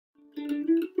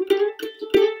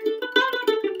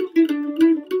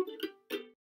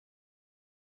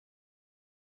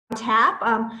Tap.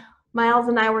 Miles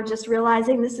and I were just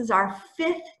realizing this is our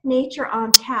 5th Nature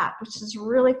on Tap, which is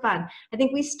really fun. I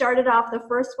think we started off the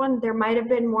first one. There might have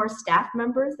been more staff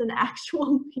members than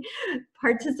actual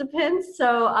participants.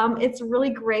 So it's really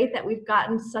great that we've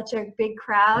gotten such a big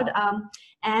crowd.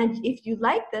 And if you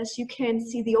like this, you can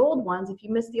see the old ones. If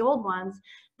you missed the old ones,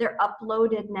 they're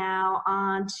uploaded now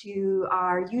onto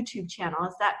our YouTube channel.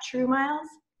 Is that true, Miles?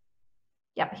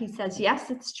 Yep, he says, yes,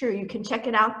 it's true. You can check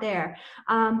it out there.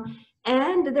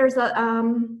 And there's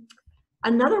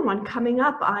another one coming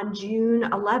up on June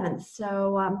 11th.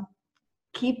 So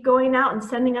keep going out and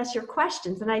sending us your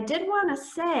questions. And I did want to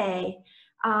say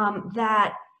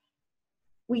that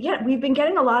we've been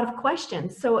getting a lot of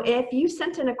questions. So if you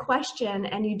sent in a question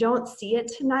and you don't see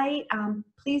it tonight,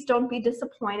 please don't be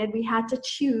disappointed. We had to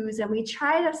choose, and we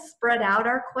try to spread out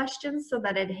our questions so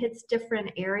that it hits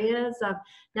different areas of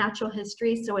natural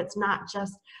history. So it's not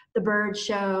just the bird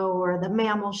show or the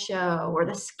mammal show or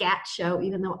the scat show,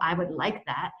 even though I would like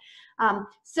that.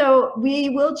 So we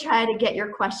will try to get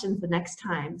your questions the next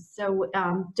time. So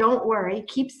don't worry,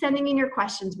 keep sending in your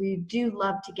questions. We do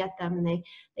love to get them, and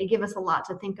they give us a lot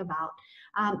to think about.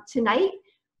 Tonight,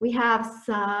 we have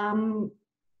some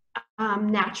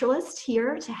naturalists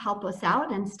here to help us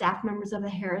out, and staff members of the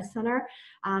Harris Center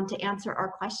to answer our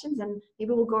questions. And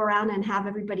maybe we'll go around and have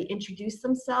everybody introduce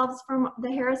themselves from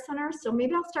the Harris Center. So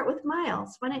maybe I'll start with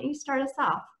Miles. Why don't you start us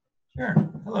off? Sure.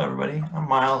 Hello, everybody. I'm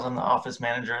Miles. I'm the office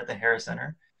manager at the Harris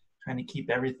Center, trying to keep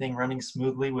everything running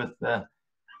smoothly with the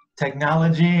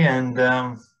technology and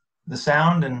the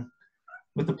sound and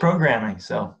with the programming.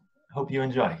 So hope you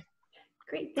enjoy.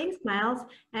 Great. Thanks, Miles.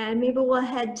 And maybe we'll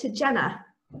head to Jenna.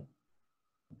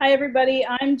 Hi, everybody.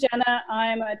 I'm Jenna.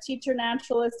 I'm a teacher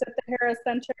naturalist at the Harris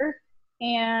Center.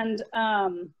 And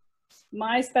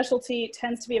my specialty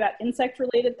tends to be about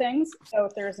insect-related things. So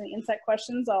if there's any insect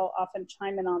questions, I'll often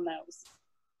chime in on those.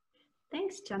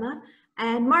 Thanks, Jenna.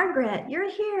 And Margaret, you're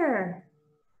here.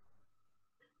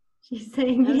 She's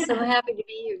saying, I'm yeah. so happy to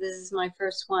be here. This is my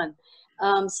first one.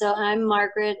 So I'm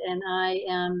Margaret, and I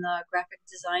am the graphic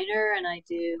designer, and I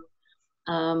do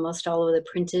most all of the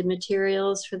printed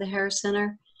materials for the Harris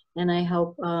Center. And I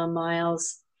help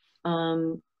Miles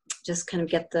just kind of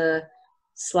get the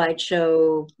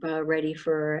slideshow ready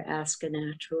for Ask a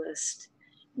Naturalist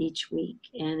each week.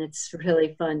 And it's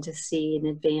really fun to see in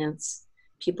advance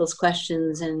people's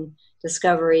questions and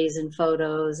discoveries and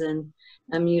photos. And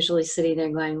I'm usually sitting there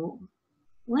going,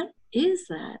 what is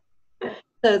that?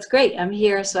 So it's great. I'm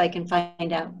here so I can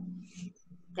find out.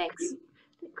 Thanks.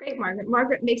 Great, Margaret.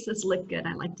 Margaret makes us look good.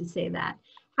 I like to say that.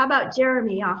 How about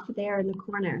Jeremy off there in the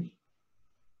corner?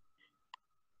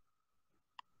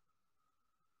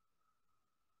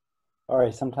 All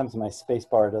right, sometimes my space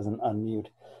bar doesn't unmute.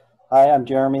 Hi, I'm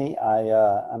Jeremy.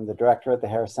 I'm the director at the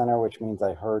Harris Center, which means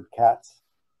I herd cats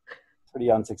pretty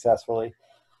unsuccessfully.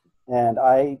 And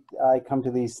I come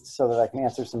to these so that I can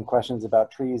answer some questions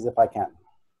about trees if I can.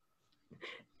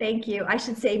 Thank you. I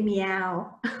should say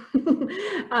meow.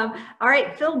 All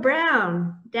right, Phil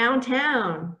Brown,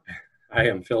 downtown. I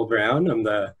am Phil Brown. I'm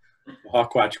the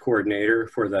Hawkwatch coordinator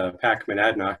for the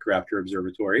Pac-Monadnock Raptor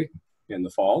Observatory in the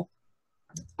fall.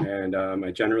 And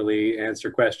I generally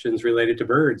answer questions related to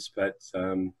birds, but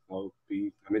I'm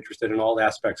interested in all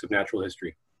aspects of natural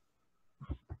history.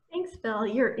 Thanks, Phil.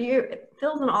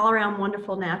 Phil's an all-around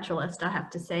wonderful naturalist, I have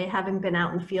to say, having been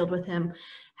out in the field with him.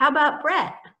 How about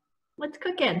Brett? What's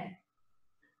cooking?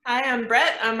 Hi, I'm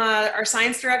Brett. I'm our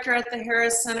science director at the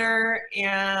Harris Center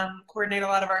and coordinate a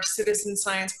lot of our citizen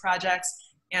science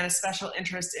projects and a special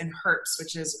interest in herps,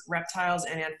 which is reptiles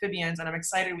and amphibians. And I'm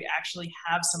excited we actually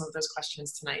have some of those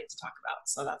questions tonight to talk about.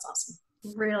 So that's awesome.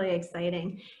 Really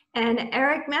exciting. And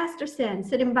Eric Masterson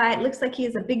sitting by, it looks like he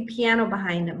has a big piano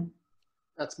behind him.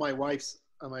 That's my wife's,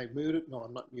 am I muted? No,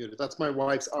 I'm not muted. That's my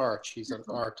wife's art. She's an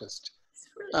artist.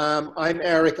 I'm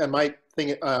Eric, and my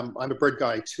thing, I'm a bird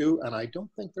guy too, and I don't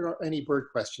think there are any bird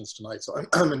questions tonight, so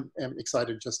I'm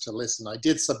excited just to listen. I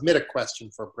did submit a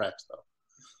question for Brett,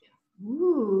 though.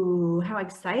 Ooh, how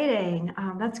exciting.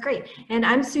 That's great. And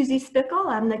I'm Susie Spickle.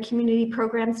 I'm the Community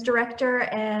Programs Director,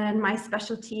 and my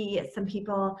specialty, some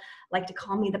people like to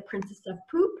call me the Princess of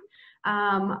Poop.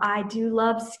 I do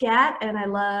love scat, and I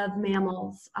love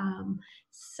mammals.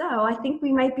 So I think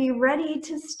we might be ready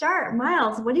to start.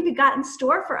 Miles, what have you got in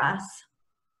store for us?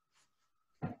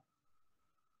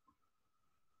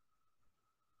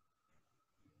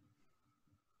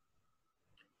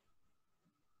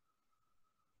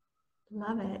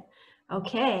 Love it.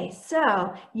 Okay,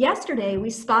 so yesterday we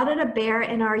spotted a bear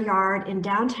in our yard in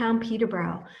downtown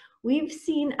Peterborough. We've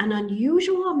seen an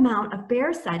unusual amount of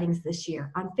bear sightings this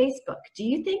year on Facebook. Do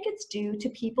you think it's due to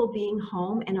people being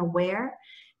home and aware?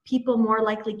 People more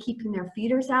likely keeping their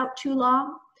feeders out too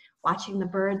long, watching the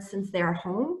birds since they're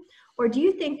home? Or do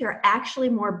you think there are actually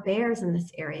more bears in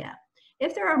this area?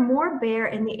 If there are more bear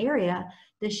in the area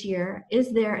this year,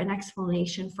 is there an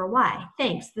explanation for why?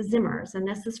 Thanks, the Zimmers. And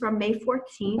this is from May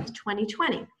 14th,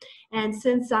 2020. And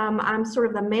since I'm sort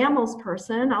of the mammals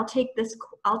person, I'll take this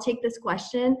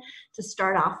question to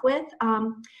start off with.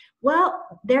 Well,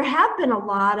 there have been a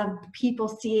lot of people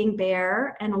seeing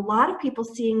bear and a lot of people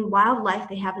seeing wildlife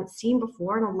they haven't seen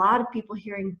before, and a lot of people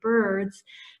hearing birds.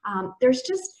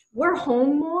 We're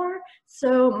home more.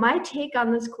 So my take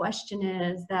on this question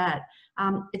is that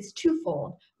it's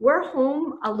twofold. We're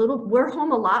home a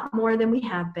lot more than we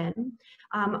have been.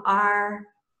 Our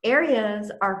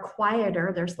areas are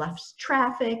quieter, there's less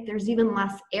traffic, there's even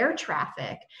less air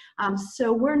traffic.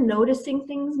 So we're noticing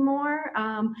things more.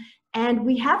 And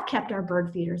we have kept our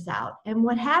bird feeders out. And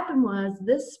what happened was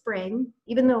this spring,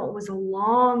 even though it was a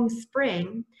long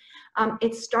spring,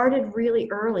 it started really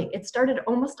early. It started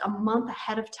almost a month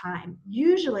ahead of time.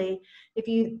 Usually, if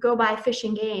you go by Fish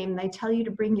and Game, they tell you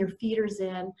to bring your feeders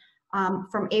in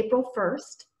from April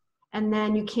 1st, and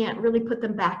then you can't really put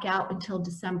them back out until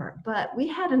December. But we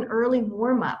had an early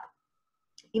warm-up.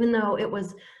 Even though it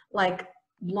was like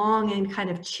long and kind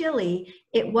of chilly,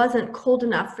 it wasn't cold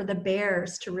enough for the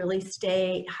bears to really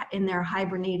stay in their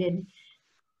hibernated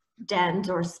dens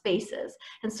or spaces.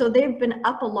 And so they've been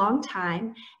up a long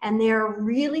time, and they're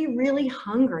really, really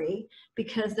hungry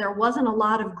because there wasn't a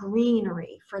lot of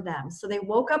greenery for them. So they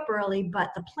woke up early,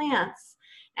 but the plants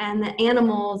and the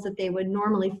animals that they would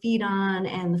normally feed on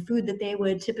and the food that they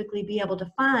would typically be able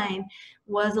to find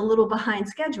was a little behind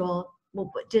schedule.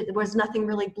 There was nothing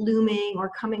really blooming or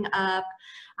coming up.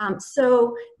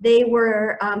 So they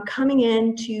were coming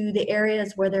into the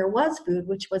areas where there was food,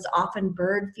 which was often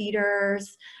bird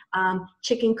feeders,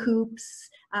 chicken coops.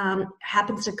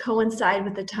 Happens to coincide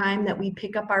with the time that we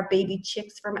pick up our baby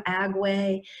chicks from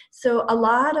Agway. So a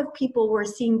lot of people were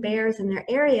seeing bears in their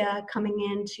area coming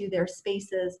into their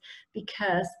spaces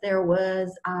because there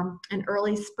was an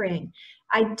early spring.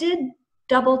 I did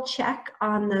double check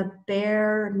on the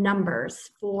bear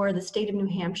numbers for the state of New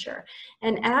Hampshire.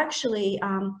 And actually,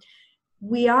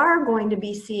 we are going to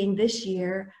be seeing this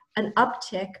year an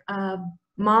uptick of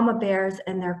mama bears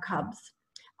and their cubs.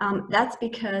 That's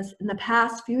because in the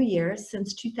past few years,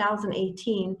 since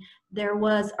 2018, there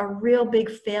was a real big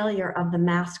failure of the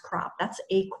mass crop. That's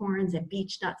acorns and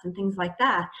beech nuts and things like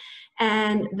that.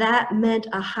 And that meant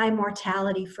a high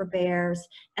mortality for bears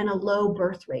and a low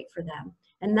birth rate for them.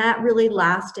 And that really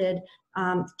lasted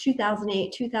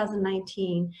 2008,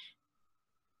 2019.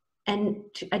 And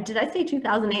did I say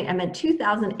 2008? I meant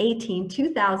 2018,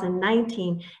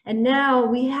 2019. And now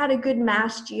we had a good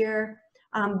mass year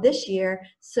this year.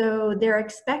 So they're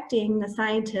expecting, the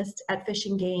scientists at Fish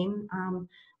and Game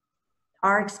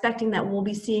are expecting that we'll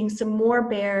be seeing some more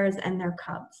bears and their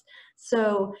cubs.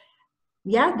 So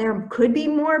yeah, there could be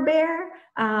more bear,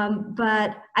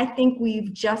 but I think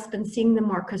we've just been seeing them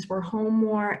more because we're home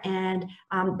more, and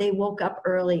they woke up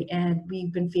early and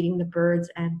we've been feeding the birds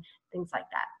and things like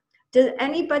that. Does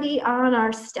anybody on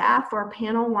our staff or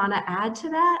panel want to add to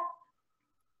that?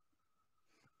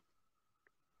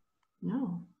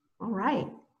 No. All right.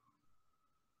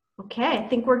 Okay, I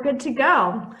think we're good to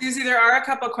go. Susie, there are a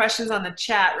couple of questions on the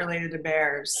chat related to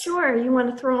bears. Sure, you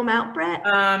want to throw them out, Brett?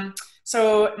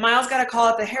 So Miles got a call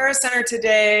at the Harris Center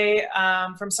today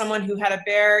from someone who had a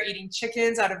bear eating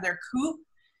chickens out of their coop,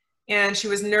 and she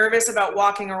was nervous about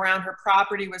walking around her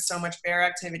property with so much bear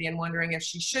activity and wondering if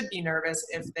she should be nervous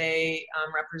if they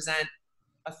represent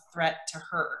a threat to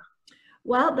her.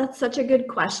 Well, that's such a good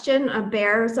question.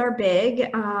 Bears are big,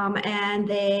 and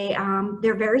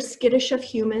they're very skittish of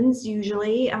humans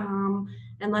usually,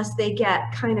 unless they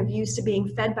get kind of used to being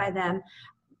fed by them.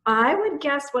 I would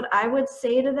guess what I would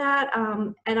say to that,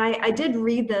 and I did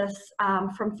read this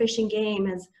from Fish and Game,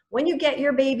 is when you get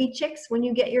your baby chicks, when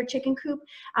you get your chicken coop,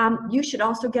 you should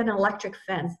also get an electric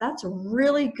fence. That's a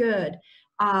really good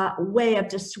way of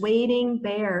dissuading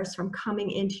bears from coming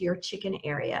into your chicken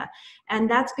area. And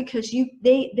that's because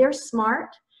they're smart,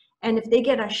 and if they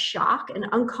get a shock, an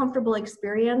uncomfortable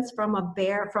experience from a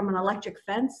bear, from an electric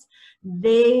fence,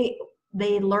 they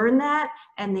learn that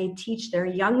and they teach their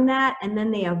young that, and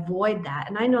then they avoid that.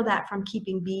 And I know that from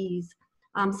keeping bees.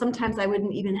 Sometimes I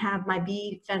wouldn't even have my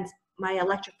my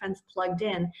electric fence plugged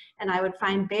in, and I would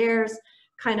find bears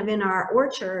kind of in our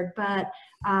orchard, but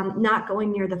not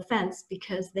going near the fence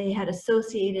because they had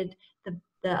associated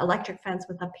the electric fence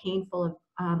with a painful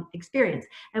experience.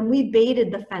 And we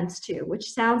baited the fence too,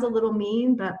 which sounds a little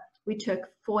mean, but we took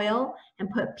foil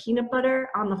and put peanut butter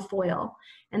on the foil.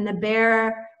 And the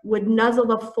bear would nuzzle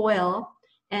the foil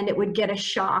and it would get a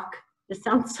shock. This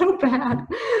sounds so bad.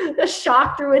 A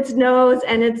shock through its nose,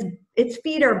 and its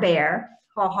feet are bare.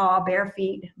 Ha ha, bare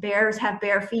feet. Bears have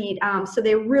bare feet. So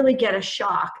they really get a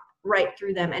shock right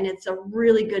through them, and it's a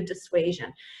really good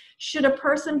dissuasion. Should a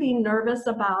person be nervous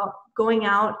about going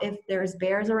out if there's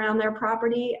bears around their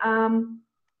property?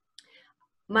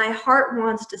 My heart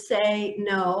wants to say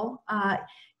no.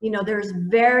 You know, there's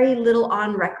very little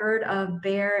on record of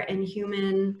bear and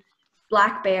human,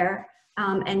 black bear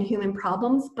and human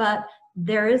problems, but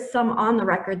there is some on the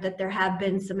record that there have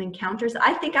been some encounters.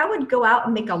 I think I would go out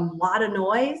and make a lot of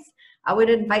noise. I would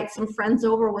invite some friends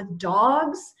over with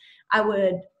dogs. I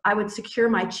would secure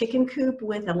my chicken coop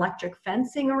with electric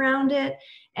fencing around it,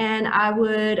 and I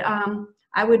would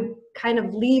kind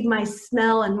of leave my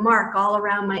smell and mark all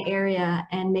around my area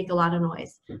and make a lot of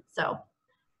noise. So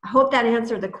I hope that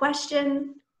answered the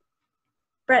question.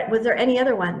 Brett, was there any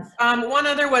other ones? One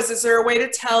other was, is there a way to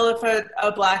tell if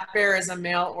a black bear is a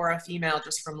male or a female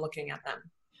just from looking at them?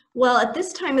 Well, at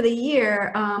this time of the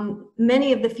year,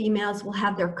 many of the females will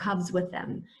have their cubs with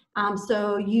them.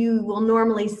 So you will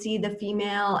normally see the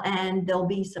female and there'll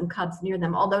be some cubs near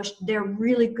them, although they're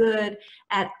really good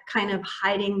at kind of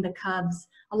hiding the cubs.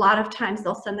 A lot of times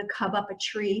they'll send the cub up a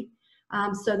tree.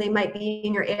 So they might be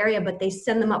in your area, but they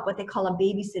send them up what they call a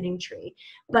babysitting tree.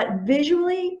 But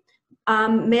visually,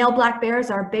 male black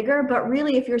bears are bigger, but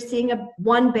really if you're seeing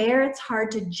one bear, it's hard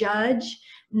to judge.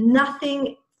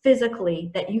 Nothing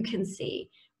physically that you can see,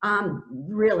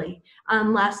 really,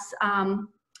 unless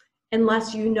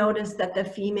you notice that the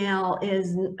female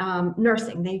is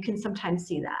nursing. Then you can sometimes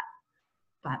see that.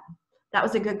 But that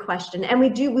was a good question. And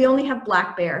we only have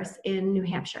black bears in New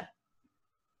Hampshire.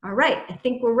 All right, I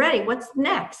think we're ready. What's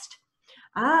next?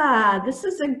 This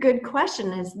is a good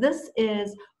question.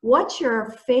 What's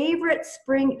your favorite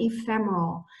spring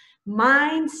ephemeral?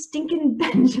 Mine's Stinking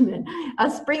Benjamin, a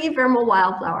spring ephemeral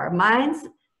wildflower. Mine's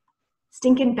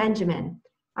Stinking Benjamin.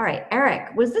 All right,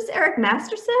 Eric, was this Eric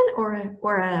Masterson or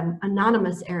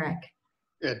anonymous Eric?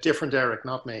 Yeah, different Eric,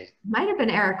 not me. Might have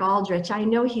been Eric Aldrich. I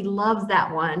know he loves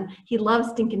that one. He loves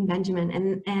Stinking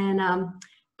Benjamin. And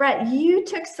Brett, you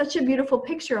took such a beautiful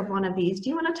picture of one of these.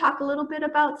 Do you want to talk a little bit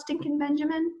about Stinking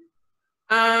Benjamin?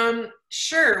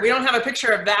 Sure. We don't have a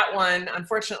picture of that one,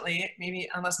 unfortunately, maybe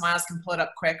unless Miles can pull it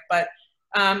up quick, but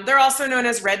they're also known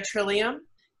as red trillium.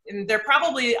 And they're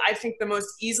probably, I think, the most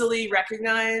easily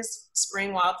recognized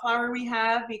spring wildflower we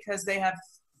have because they have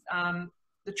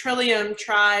the trillium,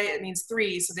 it means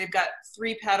three. So they've got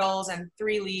 3 petals and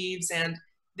 3 leaves, and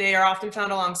they are often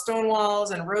found along stone walls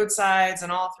and roadsides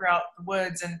and all throughout the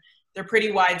woods, and they're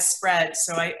pretty widespread.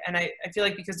 So I feel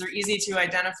like because they're easy to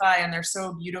identify and they're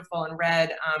so beautiful and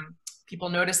red, people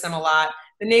notice them a lot.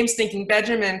 The name Stinking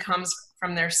Benjamin comes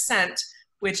from their scent,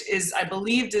 which is, I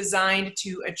believe, designed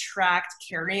to attract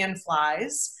carrion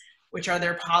flies, which are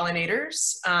their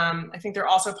pollinators. I think they're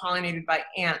also pollinated by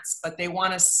ants, but they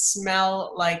want to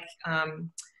smell like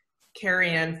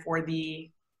carrion for the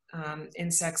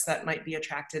insects that might be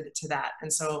attracted to that.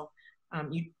 And so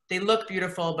they look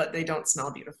beautiful, but they don't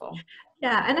smell beautiful.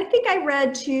 Yeah, and I think I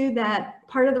read too that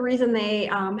part of the reason they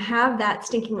have that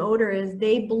stinking odor is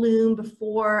they bloom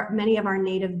before many of our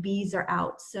native bees are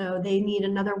out. So they need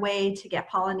another way to get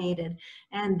pollinated,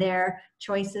 and their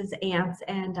choice is ants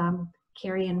and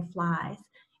carrion flies,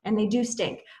 and they do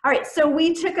stink. All right, so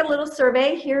we took a little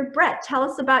survey here. Brett, tell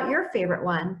us about your favorite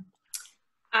one.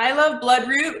 I love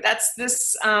bloodroot. That's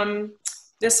this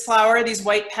this flower, these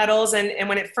white petals, and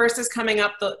when it first is coming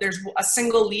up, there's a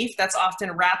single leaf that's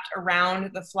often wrapped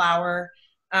around the flower.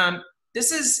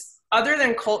 This is, other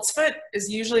than coltsfoot,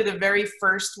 is usually the very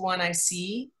first one I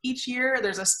see each year.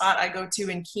 There's a spot I go to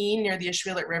in Keene near the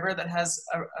Ashwellet River that has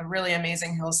a really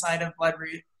amazing hillside of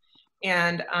bloodroot.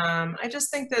 And I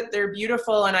just think that they're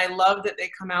beautiful, and I love that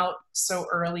they come out so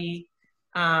early.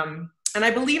 And I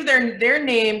believe their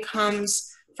name comes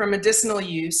from medicinal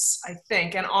use, I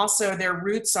think, and also their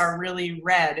roots are really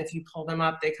red. If you pull them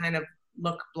up, they kind of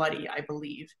look bloody, I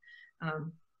believe.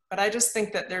 But I just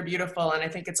think that they're beautiful, and I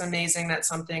think it's amazing that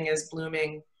something is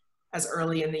blooming as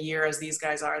early in the year as these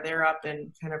guys are. They're up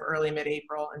in kind of early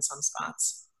mid-April in some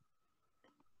spots.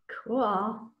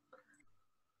 Cool.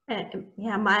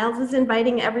 Yeah, Miles is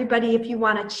inviting everybody, if you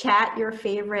want to chat your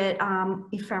favorite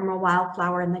ephemeral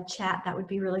wildflower in the chat, that would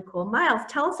be really cool. Miles,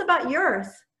 tell us about yours.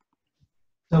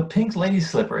 So pink lady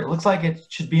slipper, it looks like it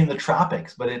should be in the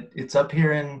tropics, but it's up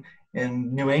here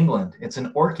in New England. It's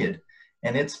an orchid,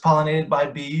 and it's pollinated by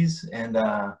bees, and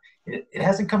it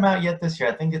hasn't come out yet this year.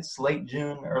 I think it's late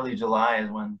June, early July is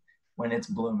when it's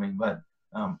blooming, but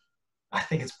I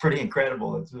think it's pretty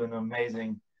incredible. It's an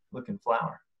amazing looking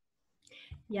flower.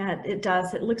 Yeah, it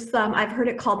does. It looks, I've heard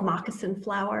it called moccasin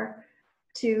flower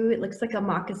too. It looks like a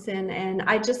moccasin. And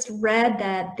I just read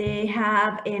that they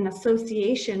have an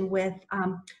association with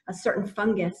a certain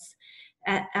fungus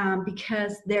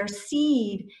because their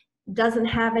seed doesn't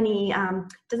have any,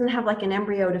 doesn't have like an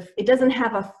embryo it doesn't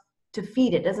have to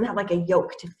feed it, doesn't have like a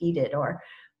yolk to feed it, or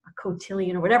a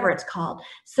cotyledon or whatever it's called.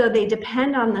 So they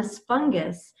depend on this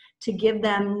fungus to give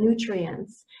them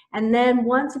nutrients. And then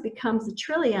once it becomes the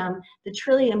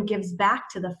trillium gives back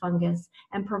to the fungus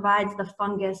and provides the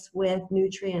fungus with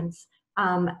nutrients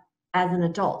as an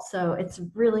adult. So it's a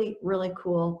really, really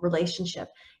cool relationship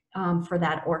for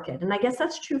that orchid. And I guess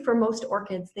that's true for most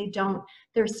orchids. They don't,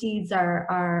 their seeds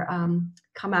are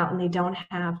come out and they don't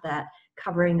have that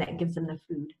covering that gives them the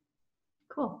food.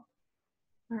 Cool.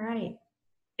 All right.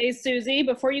 Hey, Susie,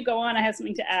 before you go on, I have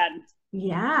something to add.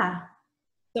 Yeah.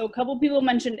 So a couple people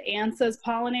mentioned ants as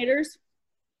pollinators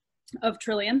of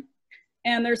trillium.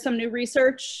 And there's some new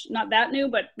research, not that new,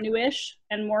 but newish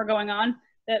and more going on,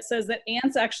 that says that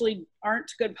ants actually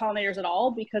aren't good pollinators at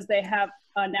all because they have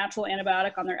a natural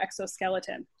antibiotic on their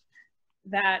exoskeleton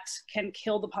that can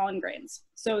kill the pollen grains.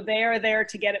 So they are there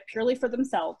to get it purely for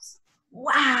themselves.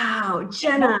 Wow,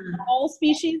 Jenna. Not all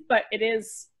species, but it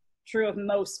is true of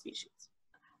most species.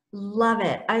 Love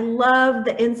it. I love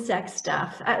the insect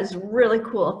stuff. That is really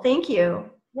cool. Thank you.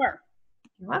 Sure.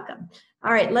 You're welcome.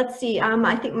 All right, let's see.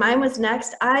 I think mine was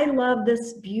next. I love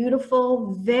this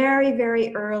beautiful, very,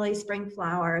 very early spring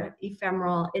flower,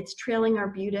 ephemeral. It's Trailing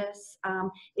Arbutus.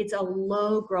 It's a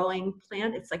low-growing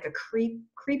plant. It's like a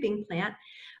creeping plant.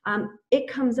 It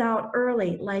comes out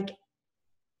early, like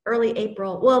early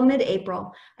April, well,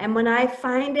 mid-April. And when I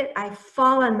find it, I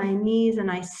fall on my knees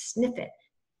and I sniff it.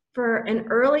 For an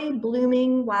early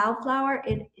blooming wildflower,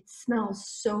 it smells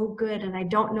so good, and I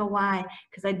don't know why,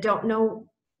 because I don't know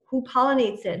who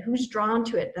pollinates it, who's drawn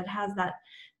to it, that has that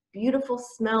beautiful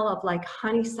smell of like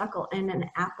honeysuckle in an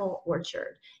apple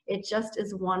orchard. It just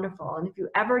is wonderful. And if you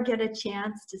ever get a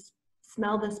chance to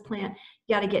smell this plant,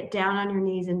 you got to get down on your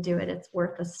knees and do it. It's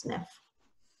worth a sniff.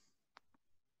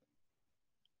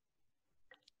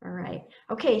 All right.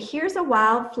 Okay, here's a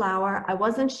wildflower I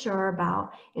wasn't sure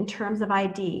about in terms of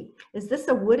ID. Is this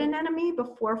a wood anemone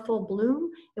before full bloom?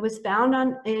 It was found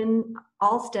in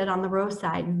Alstead on the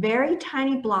roadside. Very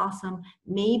tiny blossom,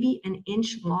 maybe an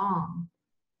inch long.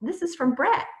 This is from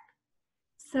Brett.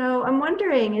 So I'm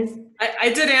wondering,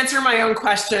 I did answer my own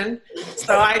question,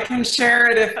 so I can share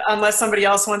it unless somebody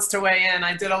else wants to weigh in.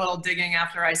 I did a little digging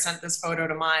after I sent this photo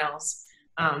to Miles.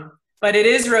 But it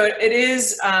is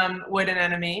wood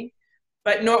anemone,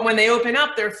 but when they open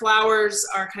up, their flowers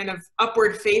are kind of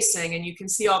upward facing, and you can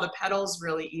see all the petals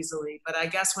really easily. But I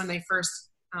guess when they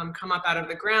first come up out of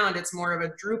the ground, it's more of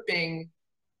a drooping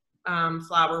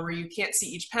flower where you can't see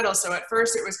each petal. So at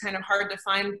first it was kind of hard to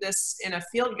find this in a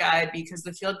field guide because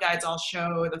the field guides all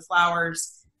show the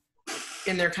flowers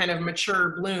in their kind of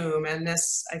mature bloom, and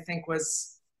this I think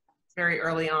was very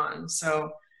early on.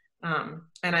 So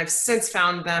and I've since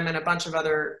found them in a bunch of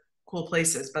other cool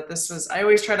places, but this was, I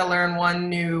always try to learn one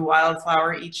new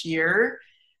wildflower each year,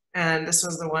 and this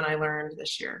was the one I learned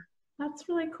this year. that's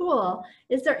really cool.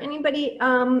 Is there anybody,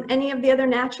 any of the other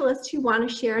naturalists who want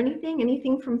to share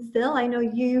anything from Phil? I know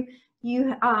you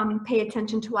pay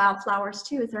attention to wildflowers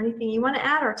too. Is there anything you want to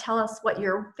add, or tell us what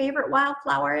your favorite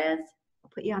wildflower is?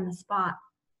 I'll put you on the spot.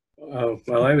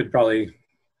 Well, I would probably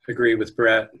agree with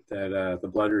Brett that the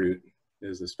bloodroot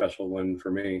is a special one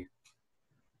for me.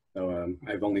 So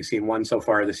I've only seen one so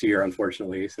far this year,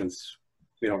 unfortunately, since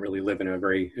we don't really live in a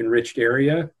very enriched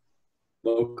area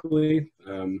locally.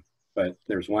 But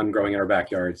there's one growing in our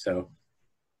backyard, so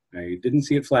I didn't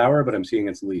see it flower, but I'm seeing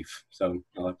its leaf. So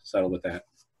I'll have to settle with that.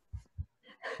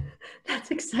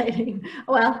 That's exciting.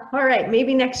 Well, all right,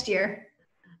 maybe next year.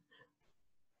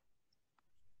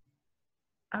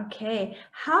 Okay,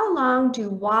 how long do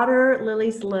water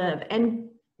lilies live? And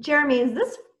Jeremy, is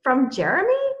this from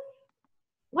Jeremy?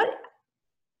 What?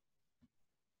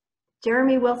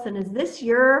 Jeremy Wilson, is this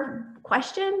your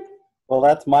question? Well,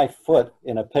 that's my foot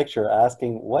in a picture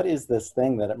asking, what is this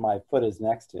thing that my foot is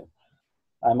next to?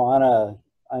 I'm on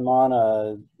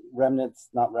a remnants,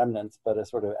 not remnants, but a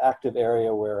sort of active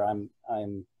area where I'm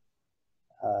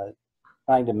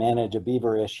trying to manage a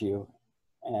beaver issue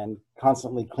and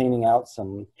constantly cleaning out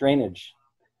some drainage.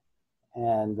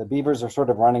 And the beavers are sort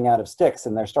of running out of sticks,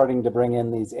 and they're starting to bring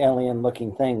in these alien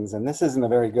looking things. And this isn't a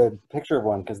very good picture of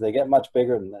one because they get much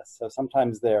bigger than this. So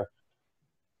sometimes they're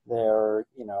They're,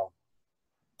 you know,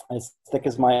 as thick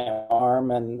as my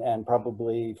arm and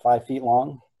probably 5 feet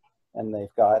long. And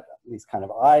they've got these kind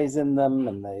of eyes in them,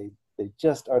 and they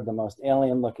just are the most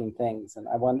alien looking things. And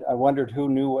I wondered who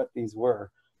knew what these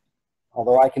were,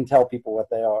 although I can tell people what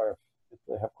they are if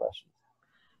they have questions.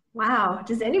 Wow.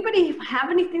 Does anybody have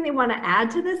anything they want to add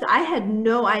to this? I had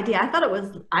no idea.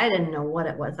 I didn't know what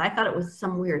it was. I thought it was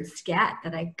some weird scat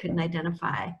that I couldn't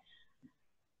identify.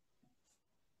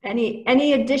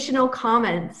 Any additional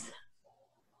comments?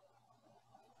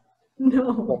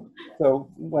 No. So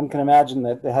one can imagine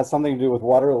that it has something to do with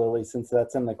water lilies, since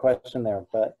that's in the question there.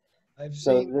 But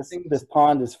so this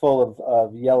pond is full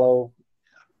of yellow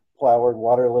flowered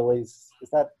water lilies. Is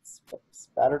that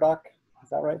spatterdock? Is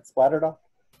that right? Splatterdock?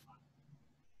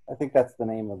 I think that's the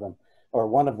name of them, or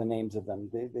one of the names of them.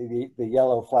 The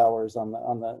yellow flowers on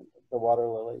the water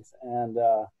lilies, and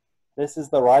this is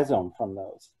the rhizome from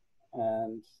those,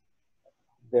 and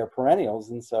they're perennials.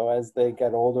 And so as they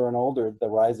get older and older, the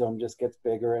rhizome just gets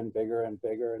bigger and bigger and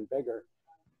bigger and bigger,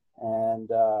 and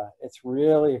it's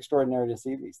really extraordinary to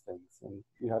see these things. And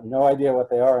you have no idea what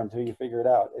they are until you figure it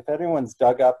out. If anyone's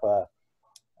dug up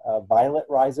a violet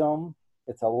rhizome,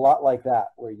 it's a lot like that,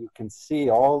 where you can see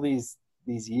all these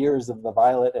years of the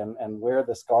violet and where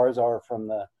the scars are from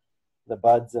the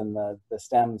buds and the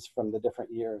stems from the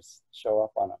different years show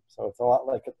up on them. So it's a lot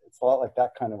like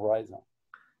that kind of rhizome.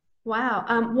 Wow.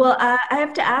 Well, I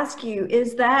have to ask you,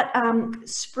 is that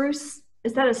spruce?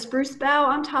 Is that a spruce bough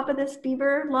on top of this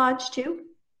beaver lodge too?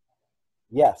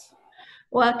 Yes.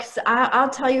 Well, 'cause I'll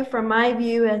tell you from my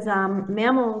view as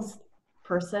mammals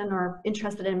person or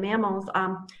interested in mammals,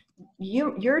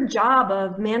 your job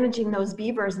of managing those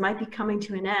beavers might be coming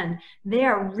to an end. They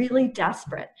are really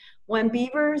desperate. When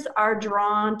beavers are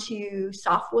drawn to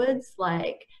softwoods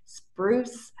like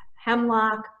spruce,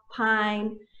 hemlock,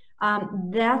 pine,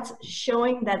 that's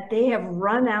showing that they have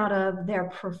run out of their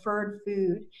preferred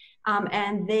food,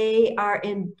 and they are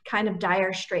in kind of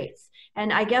dire straits.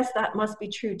 And I guess that must be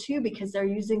true too, because they're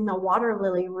using the water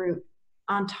lily root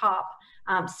on top.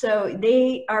 So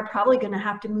they are probably going to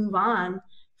have to move on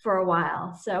for a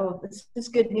while. So this is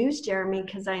good news, Jeremy,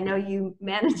 because I know you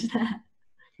manage that.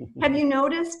 Have you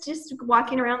noticed, just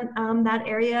walking around that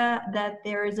area, that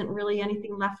there isn't really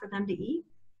anything left for them to eat?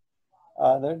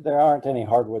 There aren't any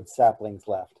hardwood saplings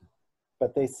left,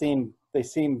 but they seem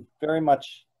very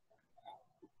much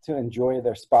to enjoy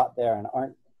their spot there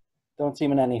and don't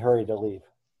seem in any hurry to leave.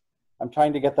 I'm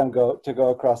trying to get them to go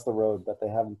across the road, but they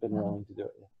haven't been willing to do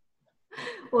it yet.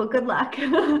 Well, good luck.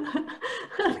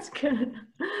 That's good.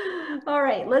 All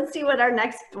right, let's see what our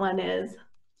next one is.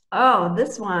 Oh,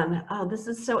 this one. Oh, this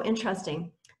is so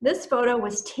interesting. This photo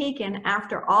was taken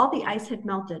after all the ice had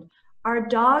melted. Our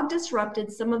dog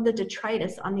disrupted some of the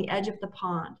detritus on the edge of the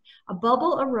pond. A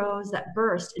bubble arose that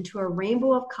burst into a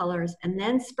rainbow of colors and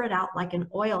then spread out like an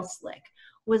oil slick.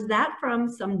 Was that from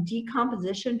some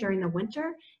decomposition during the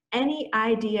winter? Any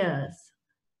ideas?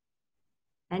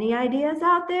 Any ideas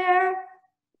out there?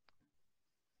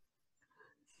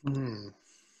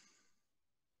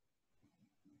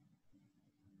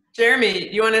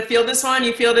 Jeremy, you want to field this one?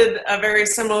 You fielded a very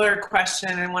similar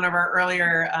question in one of our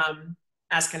earlier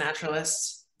Ask a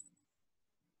Naturalist.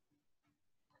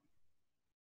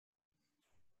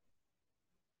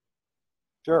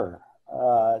 Sure.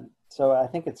 So I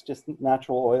think it's just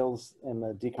natural oils in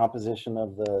the decomposition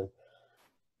of the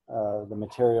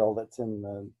material that's in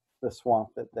the swamp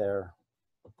that they're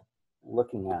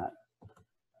looking at.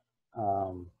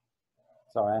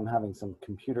 Sorry, I'm having some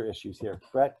computer issues here.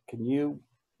 Brett, can you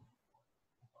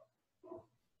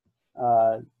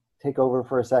take over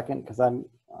for a second? Because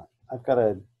I've got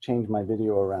to change my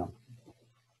video around.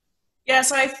 Yeah,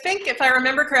 so I think if I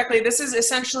remember correctly, this is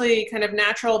essentially kind of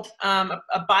natural,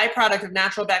 a byproduct of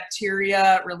natural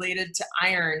bacteria related to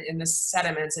iron in the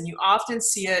sediments, and you often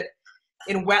see it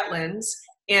in wetlands.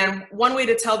 And one way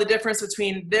to tell the difference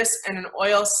between this and an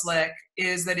oil slick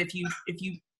is that if you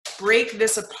break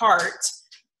this apart,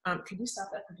 could you stop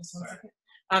that for just 1 second?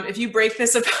 If you break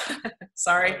this apart,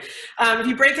 sorry, if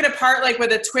you break it apart like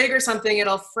with a twig or something,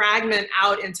 it'll fragment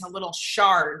out into little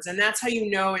shards, and that's how you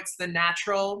know it's the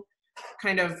natural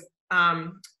kind of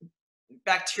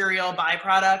bacterial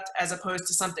byproduct as opposed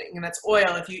to something that's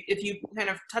oil. If you kind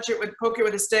of poke it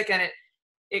with a stick and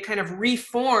it kind of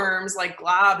reforms like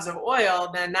globs of oil,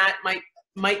 then that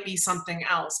might be something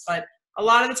else. But a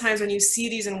lot of the times when you see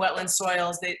these in wetland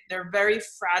soils, they're very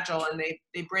fragile and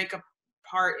they break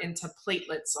apart into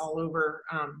platelets all over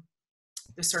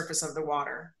the surface of the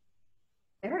water.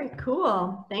 Very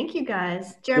cool. Thank you,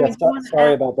 guys. Jeremy, yeah,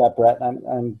 sorry about that, Brett.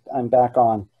 I'm back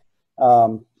on.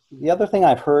 The other thing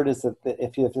I've heard is that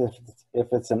if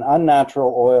it's an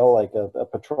unnatural oil, like a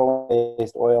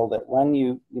petroleum-based oil, that when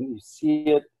you see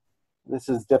it, this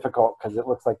is difficult because it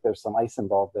looks like there's some ice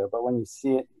involved there, but when you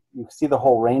see it, you see the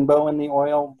whole rainbow in the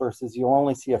oil versus you'll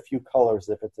only see a few colors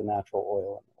if it's a natural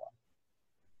oil in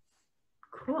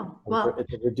the oil. Cool. Well,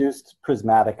 it's a reduced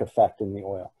prismatic effect in the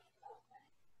oil.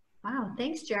 wow,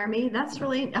 thanks, Jeremy. That's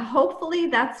really, hopefully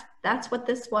that's what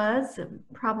this was,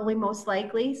 probably most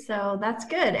likely. So that's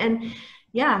good. And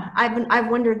yeah, I've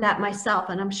wondered that myself,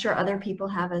 and I'm sure other people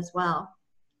have as well.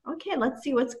 Okay, let's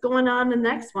see what's going on in the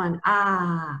next one.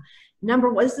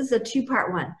 This is a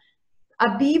two-part one.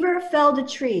 A beaver felled a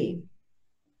tree.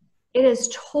 It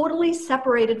is totally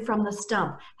separated from the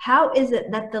stump. How is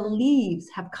it that the leaves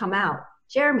have come out?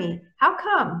 Jeremy, how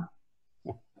come?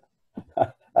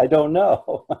 I don't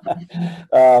know.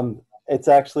 It's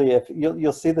actually, if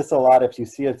you'll see this a lot, if you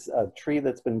see it's a tree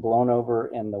that's been blown over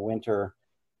in the winter,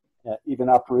 even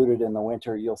uprooted in the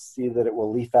winter, you'll see that it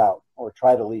will leaf out or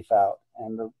try to leaf out.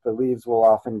 And the leaves will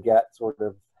often get sort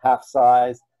of half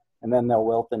size, and then they'll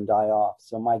wilt and die off.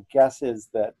 So my guess is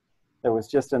that there was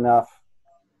just enough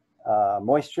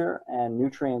moisture and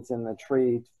nutrients in the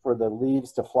tree for the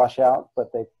leaves to flush out,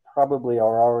 but they probably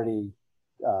are already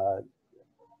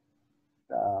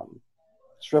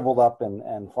shriveled up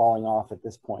and falling off at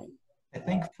this point. I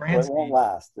think So Francie, it won't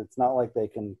last. It's not like they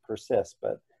can persist,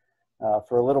 but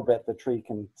for a little bit, the tree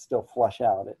can still flush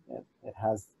out. It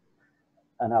has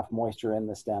enough moisture in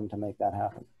the stem to make that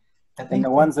happen. And the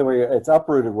ones that it's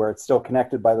uprooted where it's still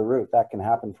connected by the root, that can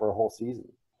happen for a whole season.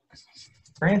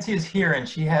 Francie is here and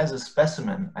she has a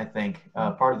specimen, I think,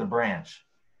 part of the branch.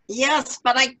 Yes,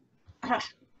 but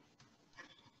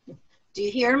do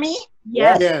you hear me?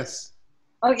 Yes. Yes.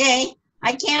 Okay,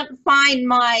 I can't find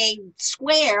my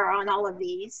square on all of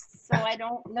these, so I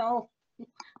don't know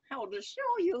how to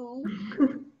show you.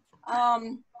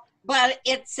 But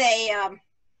it's an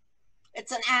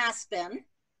aspen.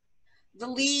 The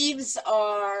leaves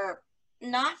are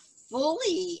not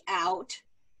fully out,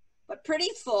 but pretty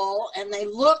full, and they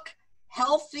look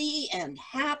healthy and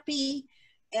happy.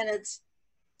 And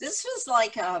this was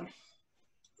like a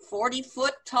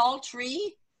 40-foot tall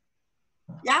tree.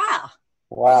 Yeah.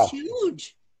 Wow.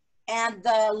 Huge. And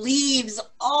the leaves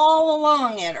all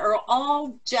along it are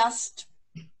all just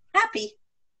happy.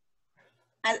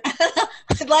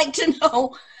 I'd like to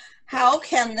know, how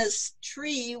can this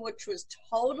tree, which was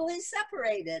totally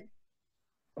separated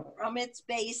from its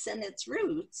base and its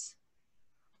roots,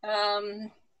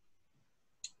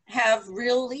 have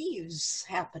real leaves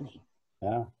happening?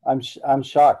 Yeah, I'm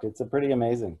shocked. It's pretty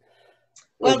amazing.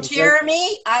 Well,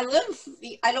 Jeremy, I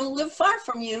don't live far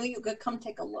from you. You could come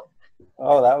take a look.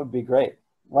 Oh, that would be great.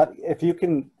 Why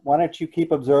don't you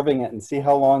keep observing it and see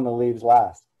how long the leaves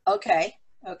last? Okay,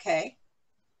 okay.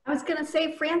 I was going to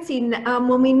say, Francie,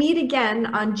 when we meet again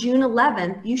on June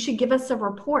 11th, you should give us a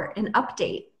report, an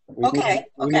update. We need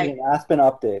an aspen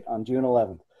update on June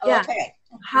 11th. Yeah. Okay.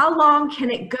 How long can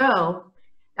it go?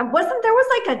 And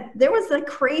there was a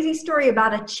crazy story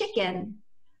about a chicken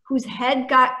whose head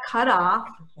got cut off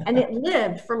and it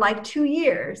lived for like 2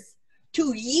 years.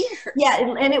 2 years? Yeah,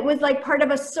 and it was like part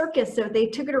of a circus, so they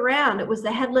took it around. It was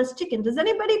the headless chicken. Does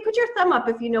anybody put your thumb up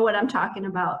if you know what I'm talking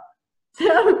about?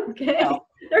 Okay. No.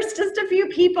 There's just a few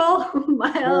people.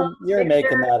 You're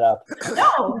making that up.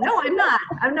 No,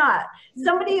 I'm not.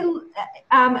 Somebody,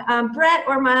 Brett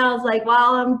or Miles, like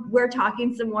while we're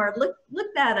talking some more, look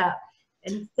that up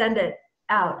and send it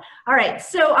out. All right.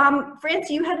 So,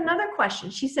 Francie, you had another question.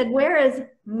 She said, "Where is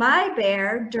my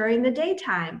bear during the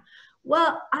daytime?"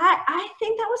 Well, I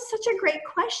think that was such a great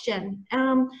question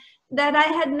that I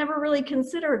had never really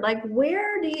considered. Like,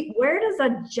 where does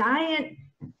a giant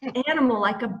animal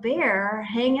like a bear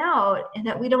hang out and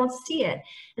that we don't see it?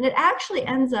 And it actually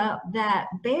ends up that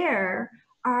bear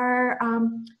are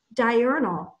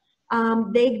diurnal.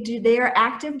 They are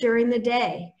active during the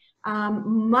day,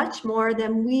 much more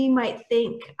than we might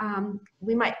think.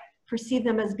 We might perceive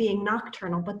them as being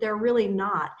nocturnal, but they're really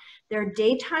not. They're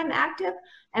daytime active,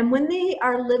 and when they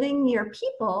are living near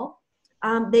people,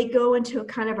 they go into a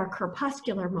kind of a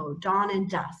crepuscular mode, dawn and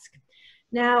dusk.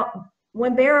 Now,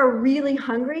 when bears are really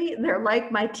hungry, they're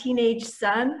like my teenage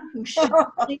son, who should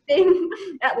be sleeping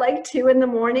at like 2 in the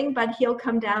morning, but he'll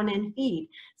come down and feed.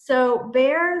 So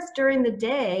bears during the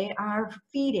day are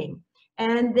feeding,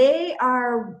 and they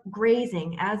are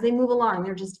grazing as they move along.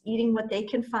 They're just eating what they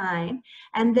can find,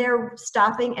 and they're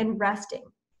stopping and resting.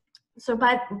 So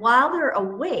while they're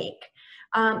awake,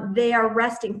 they are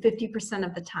resting 50%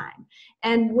 of the time.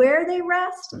 And where they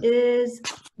rest is,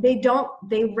 they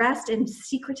rest in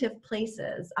secretive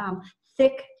places,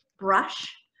 thick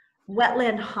brush,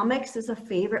 Wetland hummocks is a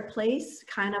favorite place,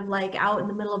 kind of like out in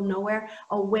the middle of nowhere,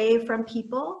 away from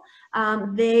people.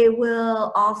 They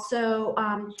will also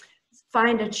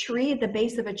find a tree at the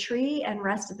base of a tree and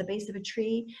rest at the base of a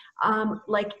tree.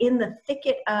 Like in the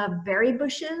thicket of berry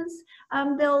bushes,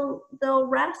 they'll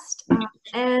rest.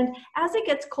 And as it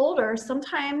gets colder,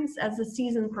 sometimes as the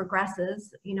season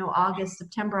progresses, you know, August,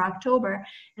 September, October,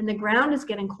 and the ground is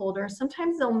getting colder,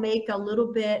 sometimes they'll make a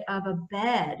little bit of a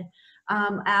bed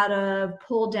out of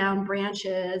pulled down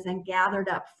branches and gathered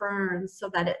up ferns, so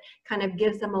that it kind of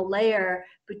gives them a layer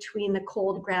between the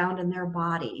cold ground and their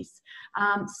bodies.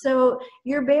 So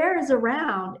your bear is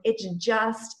around, it's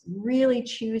just really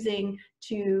choosing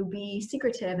to be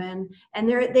secretive, and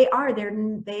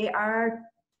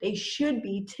they should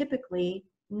be typically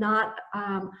not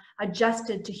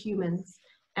adjusted to humans.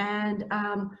 And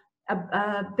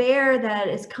a bear that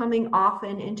is coming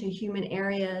often into human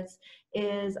areas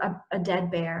is a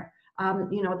dead bear.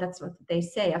 You know, that's what they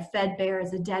say, a fed bear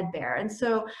is a dead bear. And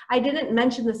so I didn't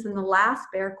mention this in the last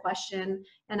bear question,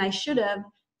 and I should have,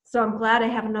 so I'm glad I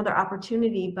have another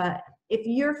opportunity. But if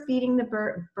you're feeding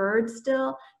the birds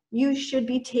still, you should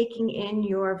be taking in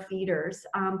your feeders,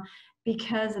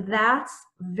 because that's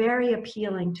very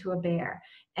appealing to a bear.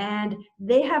 And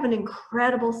they have an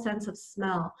incredible sense of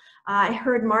smell. I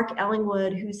heard Mark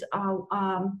Ellingwood, who's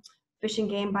fish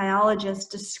and game biologist,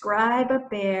 describe a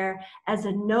bear as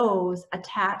a nose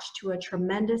attached to a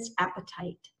tremendous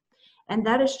appetite. And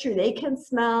that is true. They can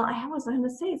smell, I was going to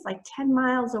say, it's like 10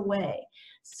 miles away.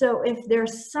 So if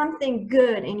there's something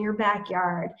good in your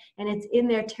backyard and it's in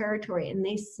their territory and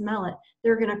they smell it,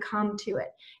 they're going to come to it.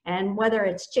 And whether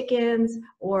it's chickens,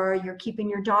 or you're keeping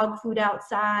your dog food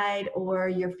outside, or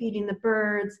you're feeding the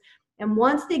birds, and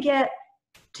once they get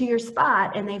to your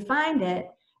spot and they find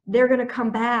it, they're going to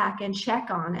come back and check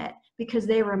on it because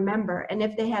they remember. And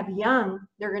if they have young,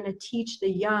 they're going to teach the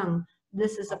young,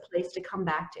 this is a place to come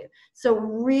back to. So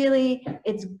really,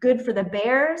 it's good for the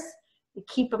bears. You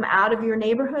keep them out of your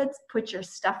neighborhoods, put your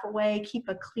stuff away, keep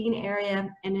a clean area,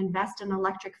 and invest in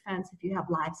electric fence if you have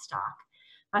livestock.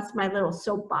 That's my little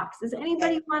soapbox. Does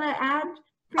anybody want to add?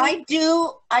 I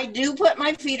do put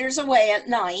my feeders away at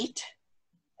night,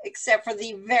 except for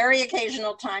the very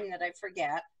occasional time that I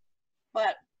forget.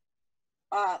 But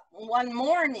one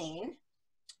morning,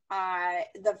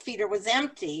 the feeder was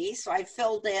empty, so I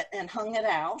filled it and hung it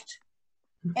out.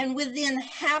 And within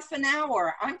half an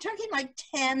hour, I'm talking like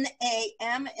 10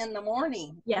 a.m. in the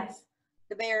morning. Yes.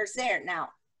 The bear's there. Now,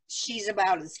 she's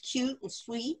about as cute and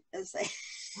sweet as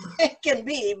it can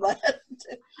be, but.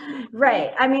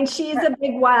 Right. I mean, she's a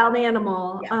big wild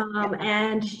animal. Yeah.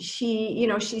 And she, you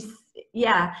know,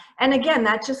 yeah. And again,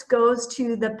 that just goes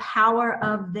to the power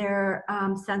of their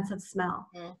sense of smell.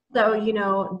 Mm-hmm. So, you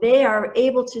know, they are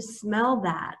able to smell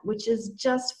that, which is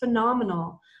just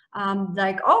phenomenal.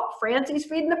 Like, oh, Francie's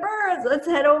feeding the birds, let's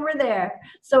head over there.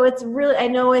 So it's really, I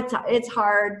know it's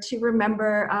hard to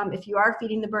remember if you are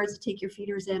feeding the birds to take your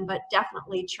feeders in, but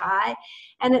definitely try.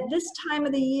 And at this time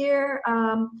of the year,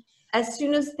 as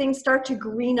soon as things start to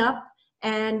green up,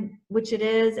 and which it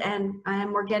is, and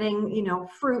we're getting, you know,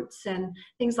 fruits and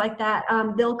things like that,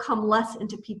 they'll come less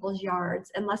into people's yards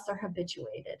unless they're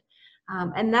habituated.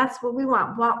 And that's what we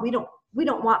want. We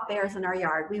don't want bears in our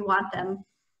yard. We want them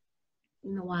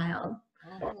in the wild.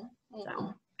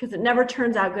 So, because it never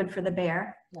turns out good for the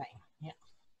bear. Right. Yeah.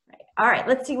 Right. All right,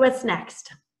 let's see what's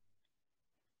next.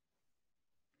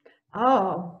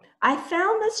 Oh, I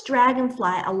found this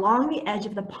dragonfly along the edge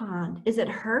of the pond. Is it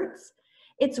hurts?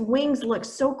 Its wings look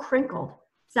so crinkled.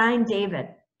 Signed, David.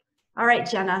 All right,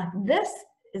 Jenna, this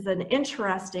is an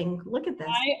interesting, look at this.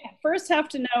 I first have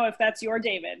to know if that's your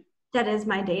David. That is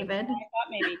my David. I thought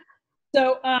maybe.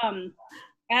 So,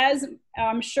 as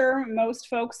I'm sure most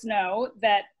folks know,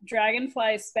 that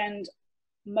dragonflies spend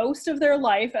most of their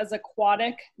life as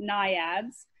aquatic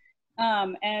naiads,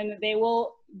 and they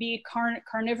will be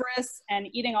carnivorous and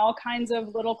eating all kinds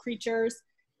of little creatures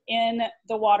in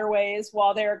the waterways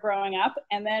while they're growing up.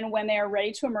 And then when they are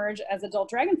ready to emerge as adult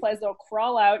dragonflies, they'll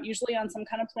crawl out, usually on some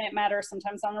kind of plant matter,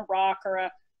 sometimes on a rock or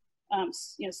a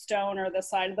stone or the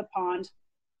side of the pond.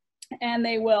 And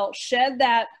they will shed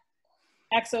that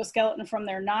exoskeleton from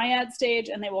their naiad stage,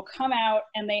 and they will come out,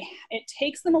 and it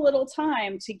takes them a little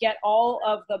time to get all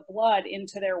of the blood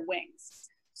into their wings.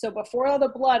 So before all the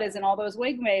blood is in all those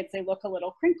wing weights, they look a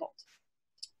little crinkled.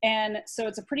 And so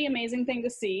it's a pretty amazing thing to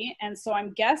see. And so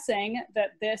I'm guessing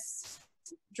that this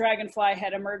dragonfly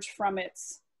had emerged from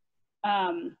its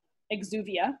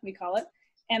exuvia, we call it,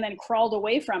 and then crawled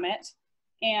away from it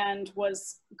and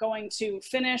was going to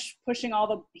finish pushing all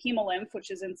the hemolymph,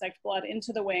 which is insect blood,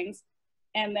 into the wings,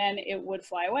 and then it would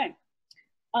fly away.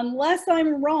 unless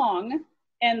I'm wrong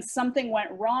and something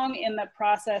went wrong in the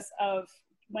process of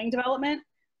wing development,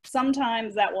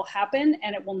 sometimes that will happen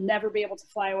and it will never be able to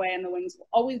fly away, and the wings will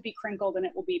always be crinkled and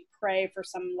it will be prey for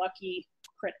some lucky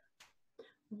critter.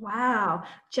 Wow.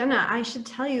 Jenna, I should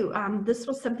tell you, this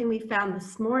was something we found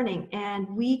this morning, and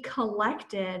we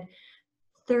collected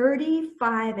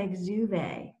 35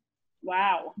 exuvae.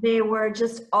 Wow. They were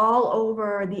just all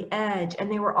over the edge,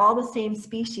 and they were all the same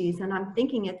species, and I'm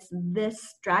thinking it's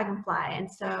this dragonfly,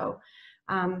 and so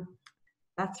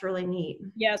that's really neat.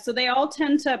 Yeah, so they all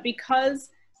tend to, because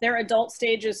their adult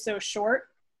stage is so short,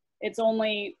 it's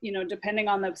only, you know, depending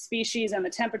on the species and the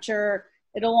temperature,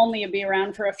 it'll only be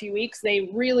around for a few weeks. They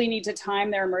really need to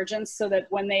time their emergence so that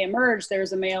when they emerge,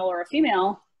 there's a male or a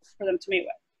female for them to mate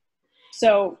with.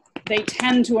 So they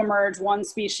tend to emerge one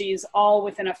species all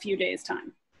within a few days'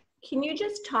 time. Can you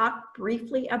just talk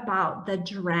briefly about the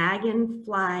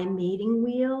dragonfly mating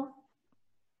wheel?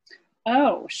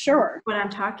 Oh, sure. What I'm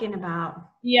talking about.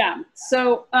 Yeah,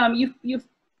 so you've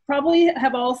probably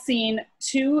have all seen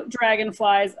two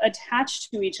dragonflies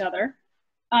attached to each other.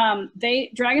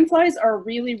 Dragonflies are a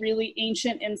really, really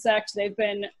ancient insect. They've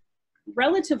been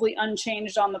relatively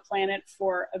unchanged on the planet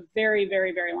for a very,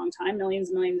 very, very long time, millions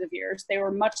and millions of years. They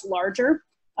were much larger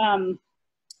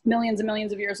millions and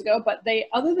millions of years ago, but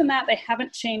other than that, they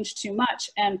haven't changed too much.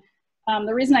 And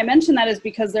the reason I mention that is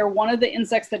because they're one of the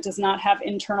insects that does not have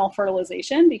internal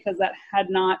fertilization, because they had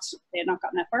not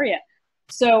gotten that far yet.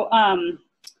 So,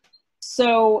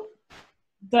 so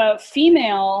the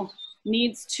female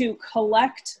needs to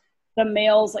collect the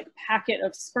male's like packet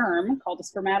of sperm called a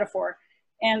spermatophore.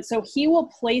 And so he will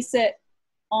place it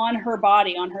on her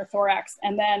body, on her thorax,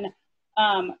 and then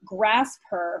grasp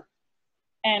her,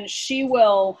 and she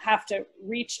will have to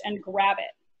reach and grab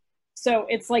it. So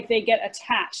it's like they get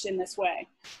attached in this way.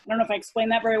 I don't know if I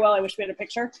explained that very well. I wish we had a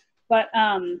picture. But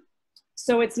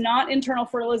so it's not internal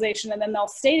fertilization, and then they'll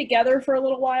stay together for a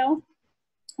little while.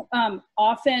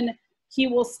 Often he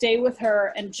will stay with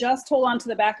her and just hold on to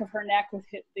the back of her neck with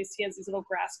he has these little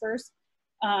graspers.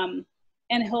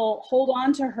 And he'll hold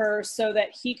on to her so that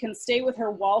he can stay with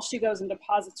her while she goes and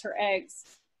deposits her eggs,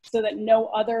 so that no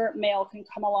other male can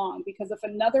come along. Because if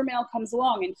another male comes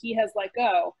along and he has let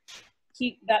go,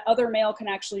 that other male can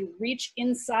actually reach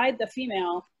inside the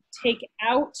female, take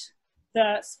out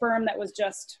the sperm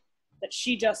that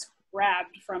she just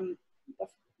grabbed from the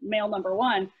male number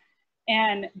one,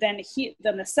 and then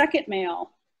the second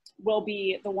male will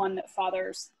be the one that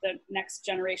fathers the next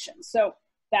generation. So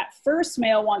that first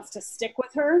male wants to stick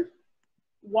with her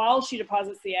while she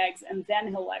deposits the eggs, and then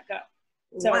he'll let go.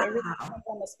 So wow. It really depends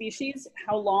on the species,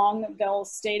 how long they'll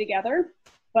stay together.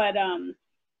 But oh,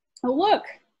 look.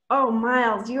 Oh,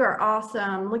 Miles, you are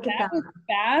awesome. Look at that. That was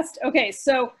fast. Okay,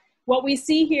 so what we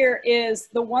see here is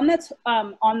the one that's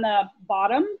on the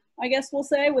bottom, I guess we'll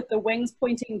say, with the wings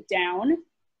pointing down.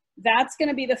 That's going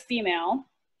to be the female.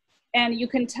 And you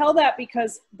can tell that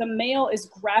because the male is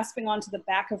grasping onto the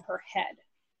back of her head,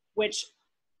 which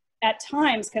at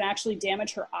times can actually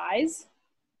damage her eyes.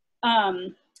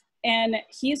 And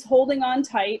he's holding on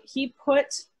tight. He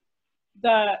put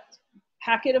the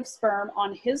packet of sperm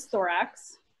on his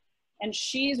thorax, and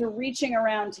she's reaching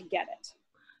around to get it.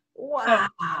 Wow.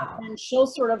 And she'll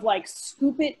sort of like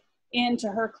scoop it into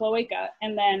her cloaca,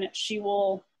 and then she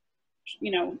will, you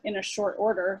know, in a short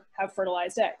order, have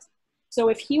fertilized eggs. So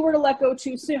if he were to let go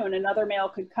too soon, another male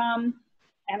could come,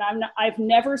 and I've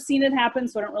never seen it happen,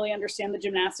 so I don't really understand the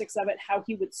gymnastics of it, how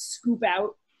he would scoop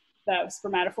out the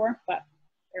spermatophore, but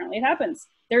apparently it happens.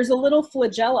 There's a little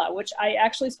flagella, which I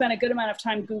actually spent a good amount of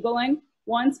time Googling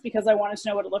once because I wanted to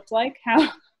know what it looked like,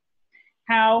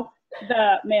 how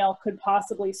the male could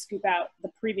possibly scoop out the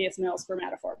previous male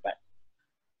spermatophore, but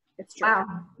it's true. Wow,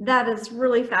 that is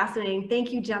really fascinating.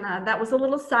 Thank you, Jenna. That was a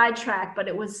little sidetrack, but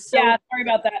it was so. Yeah, sorry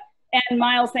about that. And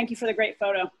Miles, thank you for the great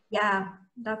photo. Yeah,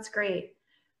 that's great.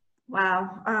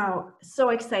 Wow, oh, so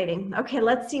exciting. Okay,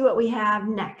 let's see what we have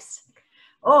next.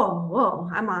 Oh, whoa,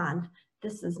 I'm on.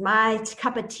 This is my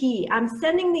cup of tea. I'm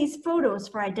sending these photos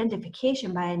for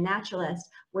identification by a naturalist.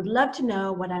 Would love to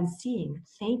know what I'm seeing.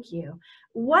 Thank you.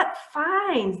 What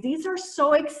finds? These are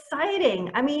so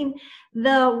exciting. I mean,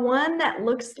 the one that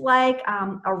looks like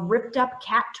a ripped up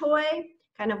cat toy,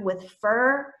 kind of with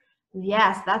fur.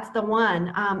 Yes, that's the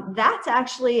one. That's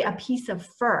actually a piece of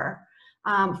fur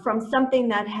from something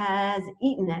that has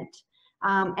eaten it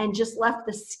and just left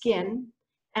the skin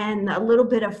and a little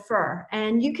bit of fur.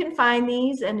 And you can find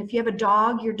these, and if you have a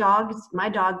dog, my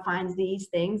dog finds these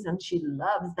things and she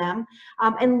loves them.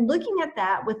 And looking at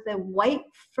that with the white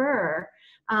fur,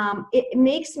 it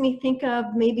makes me think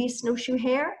of maybe snowshoe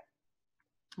hare.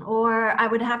 Or I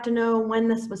would have to know when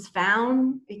this was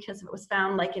found, because if it was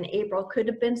found like in April, could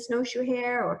have been snowshoe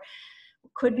hare, or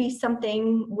could be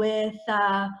something with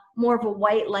more of a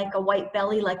white, like a white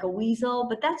belly, like a weasel,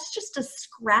 but that's just a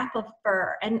scrap of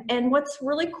fur. And what's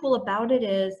really cool about it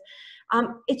is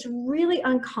it's really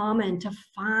uncommon to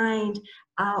find,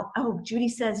 oh, Judy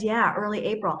says, yeah, early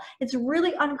April. It's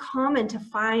really uncommon to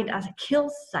find a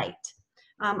kill site.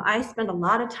 I spend a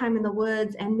lot of time in the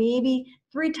woods, and maybe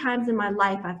 3 times in my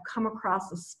life I've come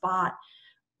across a spot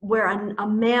where a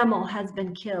mammal has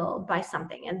been killed by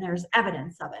something, and there's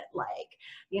evidence of it, like,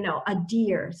 you know, a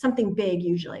deer, something big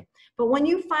usually. But when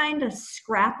you find a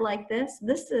scrap like this,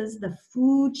 this is the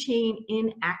food chain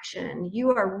in action.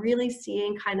 You are really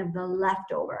seeing kind of the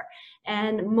leftover.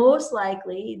 And most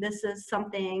likely this is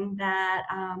something that,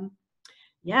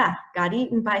 yeah, got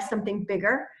eaten by something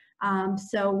bigger.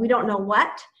 So we don't know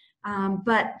what.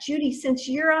 But Judy, since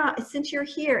you're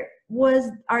here,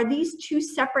 are these 2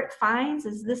 separate finds?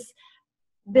 Is this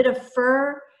bit of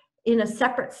fur in a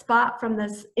separate spot from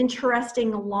this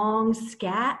interesting long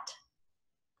scat?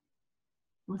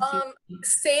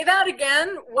 Say that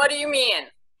again. What do you mean?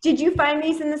 Did you find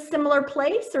these in a similar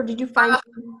place, or did you find?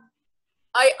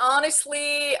 I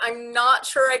honestly, I'm not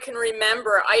sure I can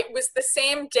remember. It was the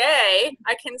same day.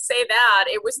 I can say that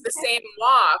it was the same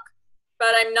walk.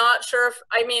 But I'm not sure if,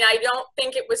 I mean, I don't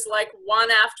think it was like one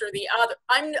after the other.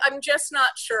 I'm just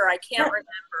not sure. I can't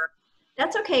remember.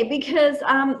 That's okay, because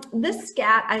this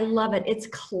scat, I love it. It's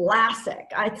classic.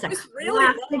 It's a really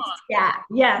classic long. Scat.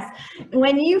 Yes.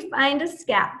 When you find a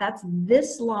scat that's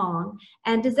this long,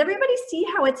 and does everybody see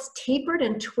how it's tapered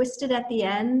and twisted at the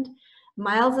end?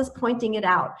 Miles is pointing it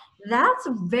out. That's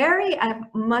very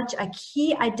much a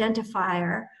key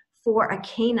identifier for a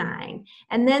canine.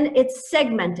 And then it's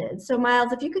segmented. So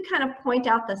Miles, if you could kind of point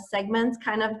out the segments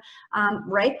kind of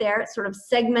right there, it's sort of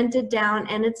segmented down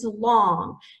and it's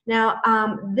long. Now,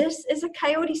 this is a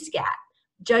coyote scat,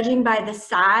 judging by the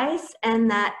size and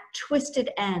that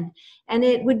twisted end. And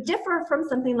it would differ from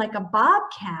something like a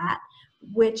bobcat,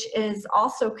 which is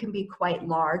also can be quite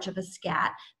large of a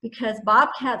scat, because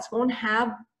bobcats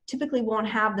typically won't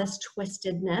have this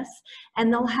twistedness,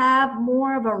 and they'll have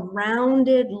more of a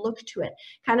rounded look to it.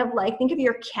 Kind of like, think of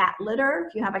your cat litter.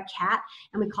 If you have a cat,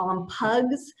 and we call them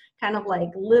pugs, kind of like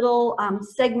little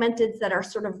segmented that are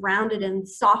sort of rounded and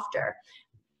softer.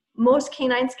 Most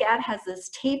canine scat has this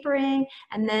tapering,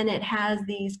 and then it has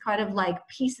these kind of like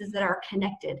pieces that are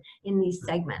connected in these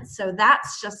segments. So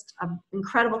that's just an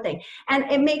incredible thing. And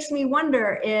it makes me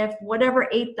wonder if whatever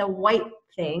ate the white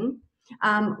thing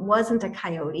wasn't a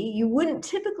coyote. You wouldn't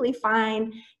typically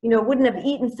find, wouldn't have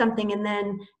eaten something and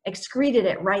then excreted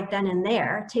it right then and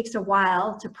there. It takes a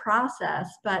while to process,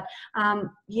 but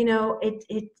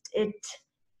it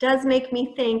does make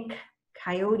me think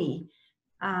coyote.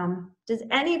 Does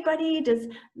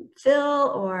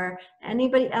Phil or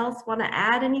anybody else want to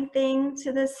add anything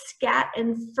to this scat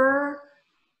and fur?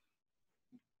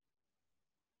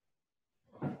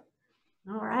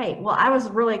 All right. Well, I was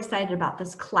really excited about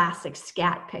this classic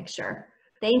scat picture.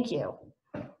 Thank you.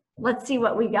 Let's see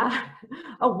what we got.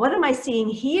 Oh, what am I seeing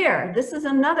here? This is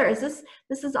another. This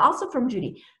is also from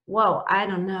Judy. Whoa, I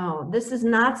don't know. This is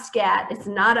not scat. It's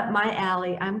not up my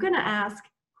alley. I'm going to ask,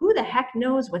 who the heck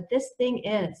knows what this thing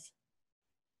is?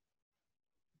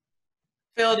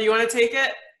 Phil, do you want to take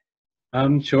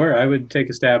it? Sure, I would take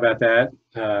a stab at that.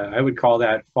 I would call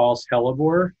that false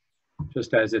hellebore,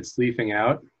 just as it's leafing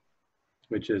out,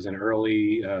 which is an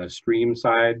early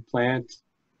stream-side plant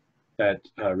that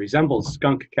resembles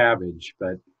skunk cabbage,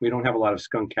 but we don't have a lot of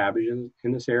skunk cabbage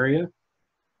in this area.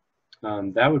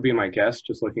 That would be my guess,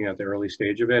 just looking at the early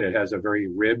stage of it. It has a very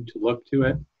ribbed look to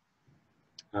it,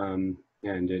 and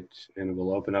it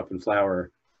will open up and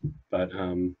flower. But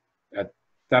at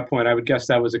that point, I would guess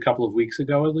that was a couple of weeks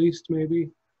ago at least, maybe.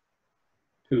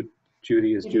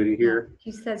 Judy, is Judy here?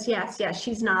 She says yes, yes,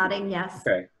 she's nodding, yes.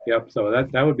 Okay, yep, so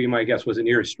that would be my guess. Was it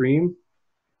near a stream?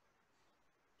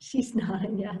 She's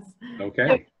nodding, yes. Okay.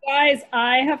 So guys,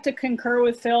 I have to concur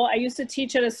with Phil. I used to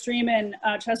teach at a stream in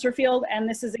Chesterfield, and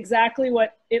this is exactly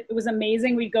what, it was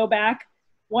amazing. We'd go back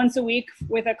once a week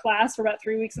with a class for about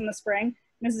 3 weeks in the spring.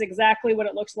 This is exactly what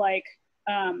it looks like.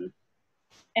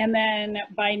 And then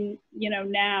by,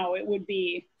 now it would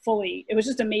be fully, it was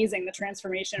just amazing, the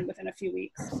transformation within a few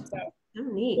weeks. So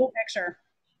neat. Cool picture.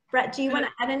 Brett, do you want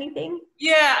to add anything?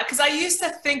 Yeah, because I used to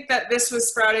think that this was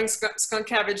sprouting skunk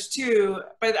cabbage too,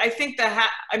 but I think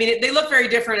they look very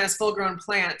different as full-grown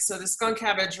plants. So the skunk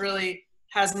cabbage really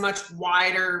has much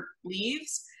wider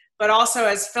leaves, but also,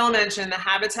 as Phil mentioned, the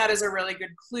habitat is a really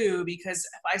good clue, because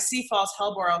I see false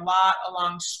hellebore a lot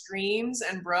along streams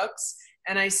and brooks,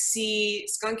 and I see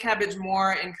skunk cabbage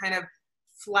more in kind of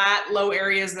flat, low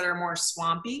areas that are more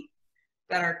swampy,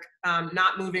 that are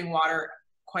not moving water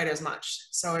quite as much.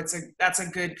 So that's a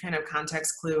good kind of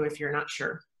context clue if you're not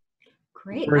sure.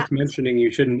 Great. Worth mentioning,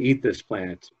 you shouldn't eat this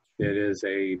plant. It is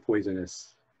a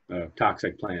poisonous,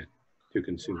 toxic plant to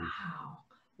consume. Wow.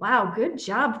 Wow, good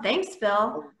job. Thanks,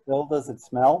 Phil. Phil, does it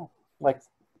smell like,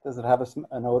 does it have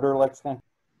an odor like skunk?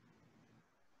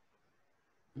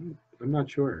 I'm not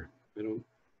sure. I don't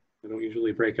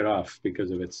usually break it off because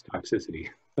of its toxicity.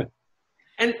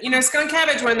 And you know, skunk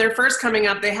cabbage, when they're first coming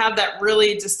up, they have that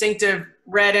really distinctive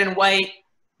red and white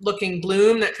looking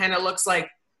bloom that kind of looks like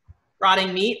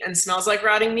rotting meat and smells like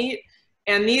rotting meat.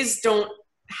 And these don't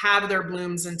have their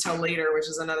blooms until later, which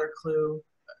is another clue,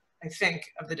 I think,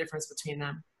 of the difference between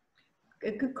them. A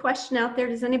good question out there.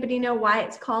 Does anybody know why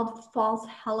it's called false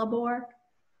hellebore?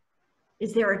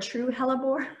 Is there a true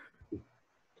hellebore?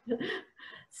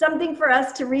 Something for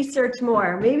us to research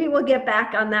more. Maybe we'll get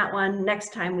back on that one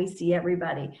next time we see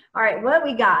everybody. All right, what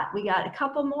we got? We got a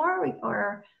couple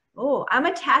more, oh, I'm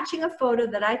attaching a photo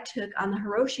that I took on the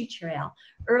Hiroshi Trail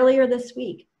earlier this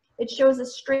week. It shows a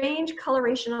strange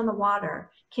coloration on the water.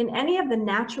 Can any of the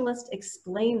naturalists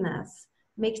explain this?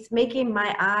 Making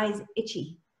my eyes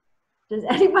itchy. Does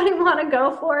anybody want to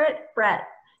go for it? Brett,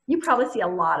 you probably see a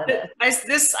lot of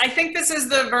this. I think this is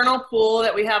the vernal pool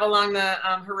that we have along the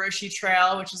Hiroshi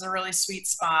Trail, which is a really sweet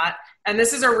spot. And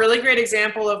this is a really great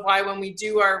example of why when we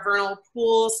do our vernal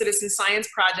pool citizen science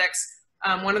projects,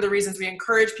 one of the reasons we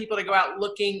encourage people to go out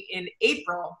looking in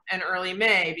April and early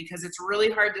May, because it's really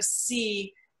hard to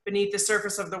see beneath the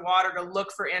surface of the water to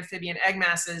look for amphibian egg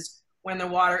masses when the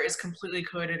water is completely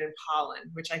coated in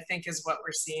pollen, which I think is what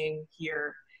we're seeing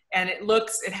here. And it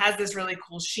has this really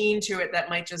cool sheen to it that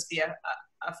might just be a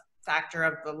factor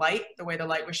of the light, the way the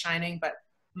light was shining. But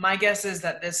my guess is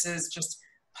that this is just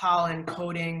pollen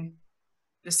coating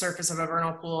the surface of a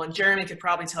vernal pool. And Jeremy could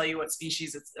probably tell you what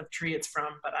species of tree it's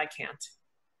from, but I can't.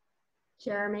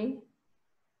 Jeremy?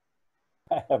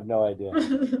 I have no idea.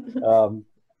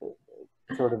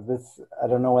 Sort of this, I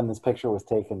don't know when this picture was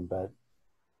taken, but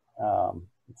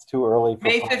it's too early. For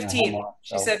May 15th.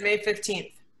 She said May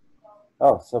 15th.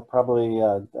 Oh, so probably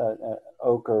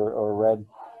oak or red.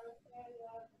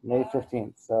 May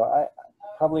 15th. So I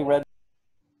probably red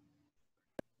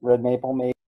maple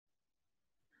maybe.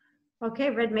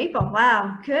 Okay, red maple.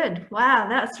 Wow, good. Wow,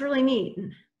 that's really neat.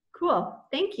 Cool.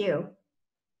 Thank you.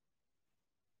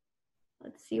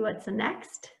 Let's see what's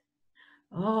next.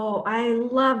 Oh, I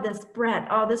love this, Brett.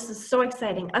 Oh, this is so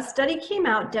exciting. A study came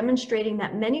out demonstrating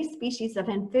that many species of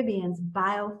amphibians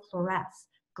biofluoresce,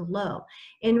 glow,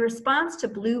 in response to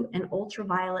blue and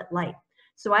ultraviolet light.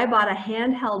 So I bought a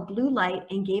handheld blue light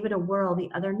and gave it a whirl the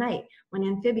other night when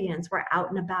amphibians were out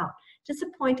and about.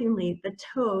 Disappointingly, the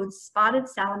toads, spotted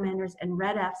salamanders, and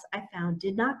red F's I found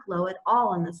did not glow at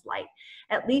all in this light,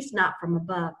 at least not from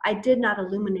above. I did not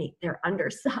illuminate their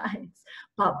undersides,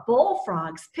 but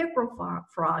bullfrogs, pipper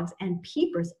frogs, and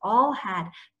peepers all had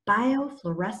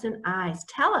biofluorescent eyes.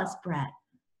 Tell us, Brett.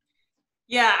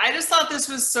 Yeah, I just thought this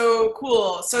was so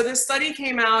cool. So this study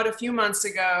came out a few months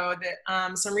ago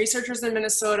that some researchers in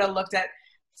Minnesota looked at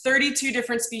 32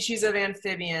 different species of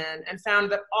amphibian and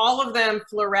found that all of them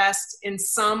fluoresced in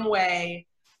some way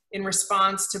in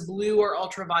response to blue or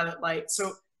ultraviolet light.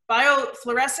 So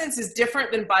biofluorescence is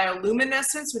different than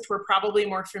bioluminescence, which we're probably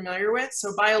more familiar with.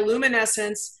 So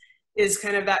bioluminescence is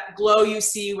kind of that glow you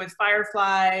see with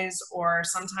fireflies, or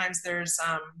sometimes there's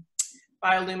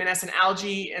bioluminescent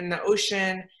algae in the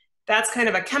ocean. That's kind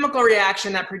of a chemical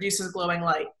reaction that produces glowing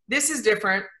light. This is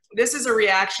different. This is a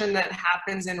reaction that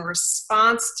happens in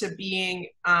response to being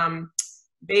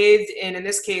bathed in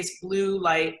this case, blue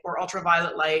light or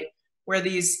ultraviolet light, where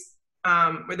they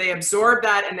absorb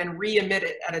that and then re-emit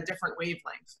it at a different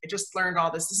wavelength. I just learned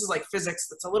all this. This is like physics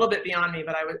that's a little bit beyond me,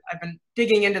 but I've been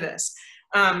digging into this.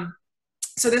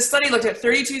 So this study looked at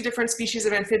 32 different species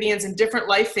of amphibians in different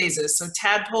life phases, so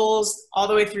tadpoles all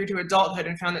the way through to adulthood,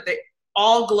 and found that they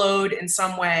all glowed in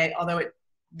some way, although it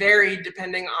varied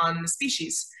depending on the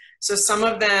species. So some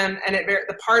of them, and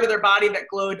the part of their body that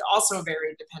glowed also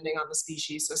varied depending on the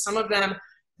species. So some of them,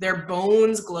 their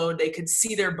bones glowed. They could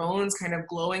see their bones kind of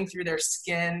glowing through their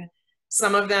skin.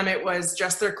 Some of them, it was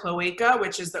just their cloaca,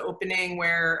 which is the opening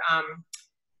where,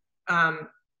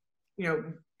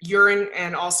 urine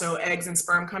and also eggs and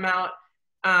sperm come out.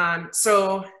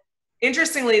 So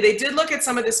interestingly, they did look at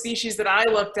some of the species that I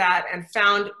looked at and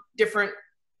found different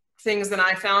things than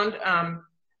I found.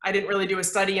 I didn't really do a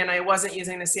study and I wasn't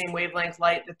using the same wavelength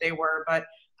light that they were, but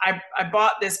I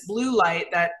bought this blue light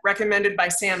that recommended by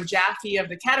Sam Jaffe of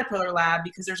the Caterpillar Lab,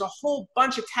 because there's a whole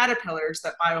bunch of caterpillars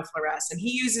that biofluoresce, and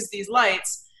he uses these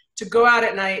lights to go out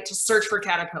at night to search for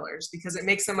caterpillars because it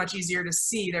makes them much easier to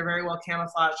see. They're very well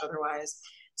camouflaged otherwise.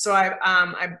 So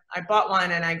I bought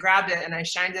one and I grabbed it and I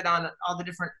shined it on all the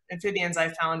different amphibians I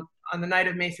found. On the night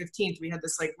of May 15th, we had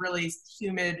this like really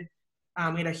humid,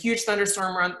 we had a huge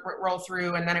thunderstorm roll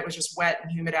through, and then it was just wet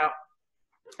and humid out.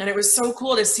 And it was so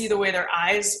cool to see the way their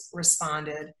eyes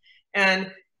responded. And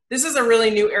this is a really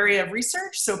new area of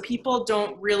research, so people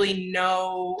don't really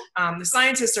know. The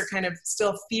scientists are kind of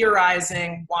still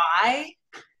theorizing why.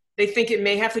 They think it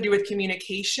may have to do with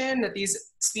communication, that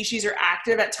these species are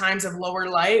active at times of lower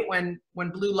light when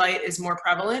blue light is more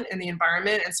prevalent in the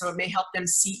environment, and so it may help them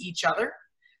see each other.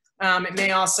 It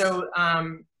may also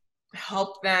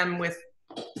help them with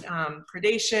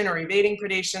predation or evading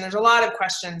predation. There's a lot of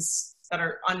questions that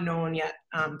are unknown yet,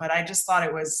 but I just thought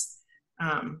it was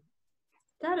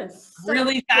that is so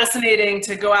really fascinating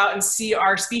to go out and see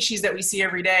our species that we see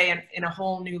every day in a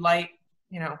whole new light,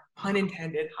 you know, pun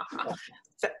intended.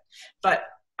 But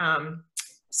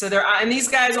so and these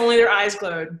guys, only their eyes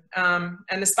glowed. And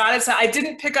the spotted, I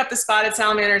didn't pick up the spotted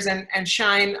salamanders and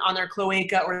shine on their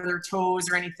cloaca or their toes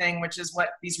or anything, which is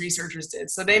what these researchers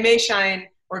did. So they may shine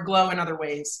or glow in other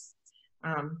ways.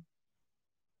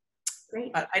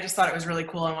 Great. But I just thought it was really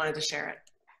cool. I wanted to share it.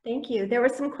 Thank you. There were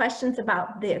some questions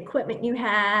about the equipment you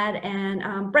had,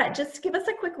 and Brett, just give us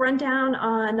a quick rundown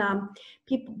on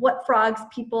what frogs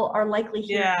people are likely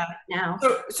hearing now.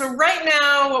 So right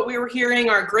now, what we were hearing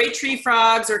are great tree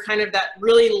frogs, or kind of that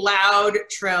really loud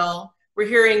trill. We're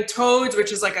hearing toads,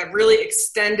 which is like a really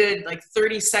extended, like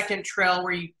 30-second trill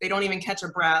where they don't even catch a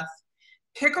breath.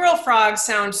 Pickerel frogs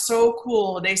sound so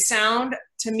cool. They sound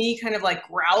to me kind of like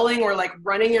growling or like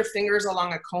running your fingers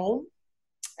along a comb.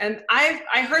 And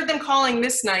I heard them calling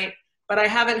this night, but I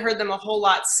haven't heard them a whole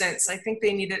lot since. I think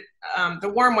they needed the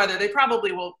warm weather. They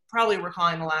probably were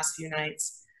calling the last few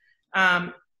nights.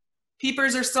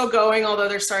 Peepers are still going, although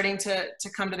they're starting to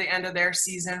come to the end of their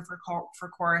season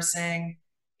for chorusing.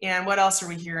 And what else are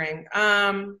we hearing?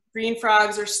 Green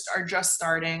frogs are just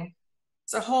starting.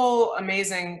 It's a whole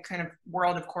amazing kind of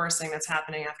world of chorusing that's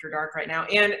happening after dark right now,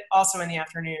 and also in the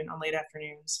afternoon, on late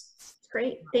afternoons.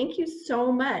 Great. Thank you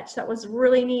so much. That was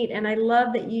really neat. And I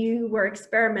love that you were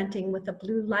experimenting with the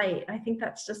blue light. I think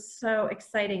that's just so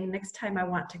exciting. Next time I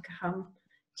want to come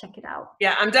check it out.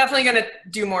 Yeah, I'm definitely going to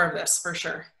do more of this for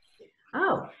sure.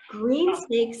 Oh, green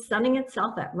snake sunning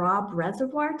itself at Robb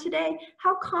Reservoir today.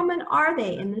 How common are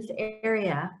they in this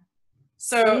area?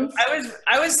 So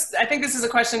I think this is a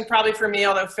question probably for me,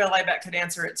 although Phil, I bet, could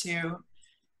answer it too.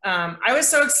 I was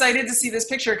so excited to see this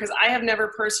picture because I have never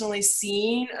personally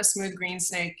seen a smooth green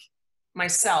snake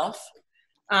myself.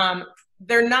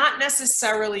 They're not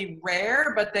necessarily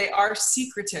rare, but they are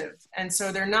secretive. And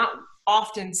so they're not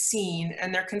often seen,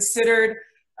 and they're considered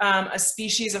a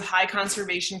species of high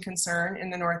conservation concern in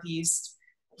the Northeast.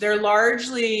 They're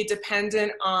largely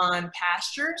dependent on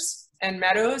pastures and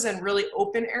meadows and really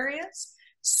open areas.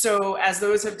 So as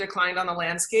those have declined on the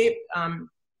landscape,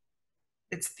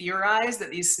 it's theorized that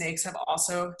these snakes have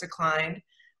also declined.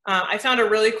 I found a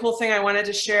really cool thing I wanted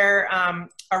to share,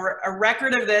 a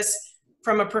record of this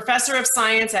from a professor of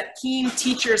science at Keene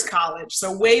Teachers College.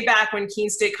 So way back when Keene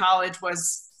State College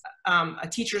was a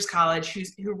teachers college,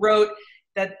 who wrote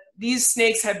that these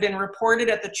snakes have been reported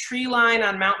at the tree line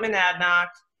on Mount Monadnock,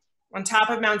 on top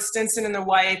of Mount Stinson in the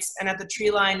Whites, and at the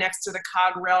tree line next to the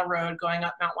Cog Railroad going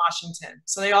up Mount Washington.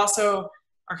 So they also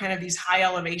are kind of these high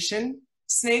elevation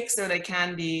snakes, so they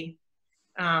can be,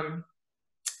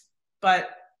 but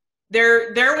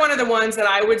they're one of the ones that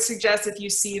I would suggest, if you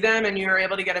see them and you're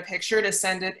able to get a picture, to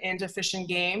send it into Fish and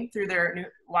Game through their New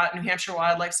Hampshire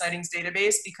Wildlife Sightings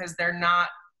database, because they're not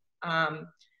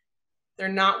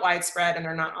widespread and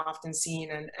they're not often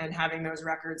seen, and having those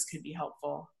records could be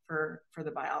helpful for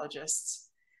the biologists.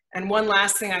 And one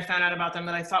last thing I found out about them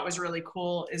that I thought was really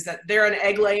cool is that they're an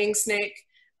egg-laying snake,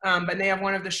 but they have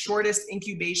one of the shortest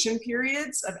incubation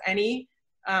periods of any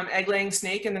egg-laying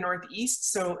snake in the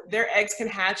Northeast. So their eggs can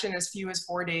hatch in as few as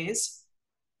 4 days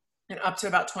and up to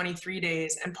about 23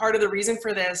 days. And part of the reason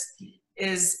for this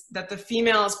is that the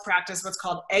females practice what's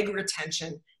called egg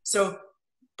retention. So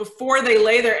before they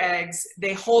lay their eggs,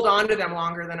 they hold on to them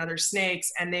longer than other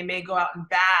snakes, and they may go out and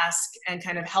bask and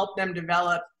kind of help them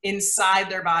develop inside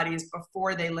their bodies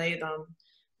before they lay them,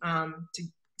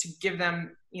 to give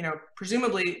them, you know,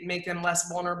 presumably make them less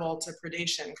vulnerable to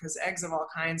predation, because eggs of all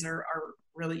kinds are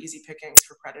really easy pickings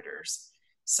for predators.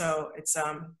 So it's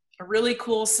a really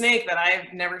cool snake that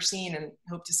I've never seen and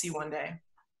hope to see one day.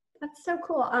 That's so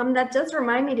cool. That does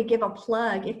remind me to give a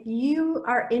plug. If you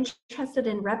are interested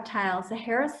in reptiles, the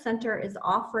Harris Center is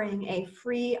offering a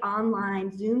free online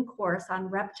Zoom course on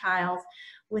reptiles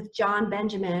with John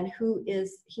Benjamin,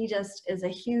 he just is a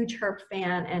huge herp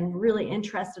fan and really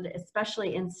interested,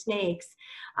 especially in snakes.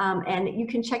 And you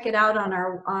can check it out on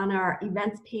our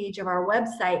events page of our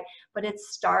website, but it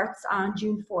starts on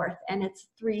June 4th and it's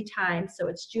 3 times. So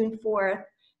it's June 4th,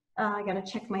 I gotta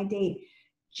check my date,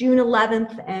 June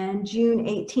 11th and June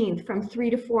 18th from 3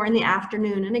 to 4 in the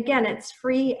afternoon. And again, it's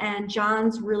free, and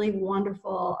John's really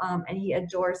wonderful, and he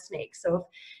adores snakes. So,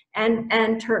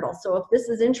 and turtles. So if this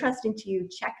is interesting to you,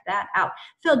 check that out.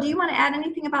 Phil, do you want to add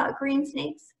anything about green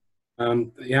snakes?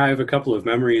 Yeah, I have a couple of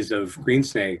memories of green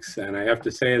snakes, and I have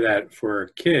to say that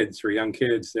for kids, for young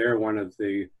kids, they're one of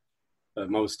the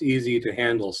most easy to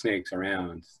handle snakes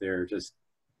around. They're just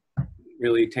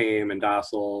really tame and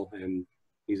docile and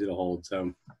easy to hold.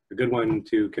 So a good one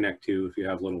to connect to if you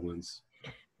have little ones.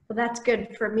 Well, that's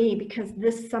good for me because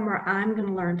this summer I'm going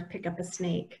to learn to pick up a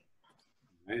snake.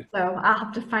 Right. So I'll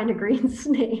have to find a green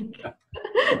snake.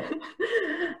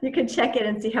 You can check it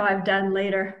and see how I've done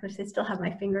later, which I still have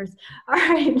my fingers. All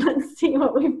right, let's see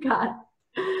what we've got.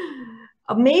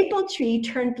 A maple tree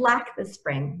turned black this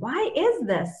spring. Why is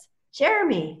this?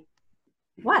 Jeremy,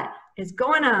 what is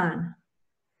going on?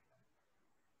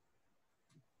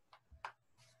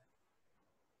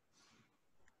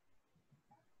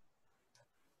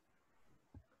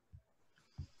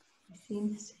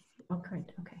 Seems okay.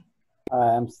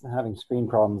 I'm having screen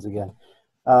problems again.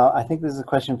 I think this is a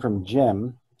question from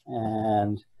Jim,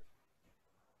 and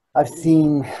I've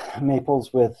seen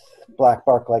maples with black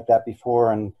bark like that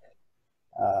before, and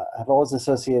I've always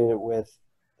associated it with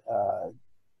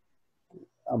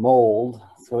a mold.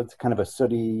 So it's kind of a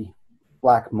sooty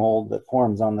black mold that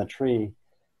forms on the tree.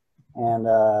 And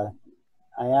I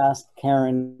asked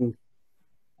Karen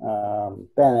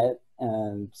Bennett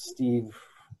and Steve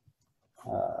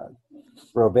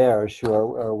Roberge, who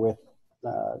are with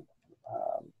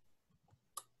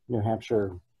New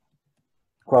Hampshire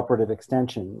Cooperative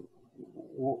Extension,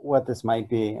 what this might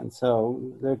be. And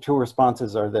so their 2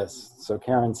 responses are this. So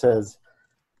Karen says,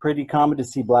 pretty common to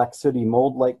see black sooty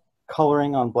mold-like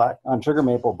coloring on sugar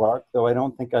maple bark, though I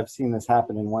don't think I've seen this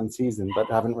happen in one season,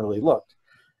 but haven't really looked.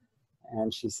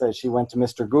 And she says she went to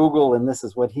Mr. Google, and this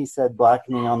is what he said: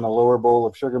 blackening on the lower bowl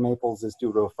of sugar maples is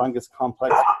due to a fungus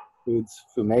complex that includes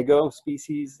fumago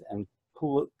species and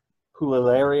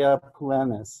Pulilaria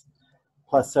pulennis,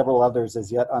 plus several others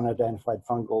as yet unidentified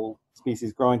fungal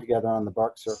species growing together on the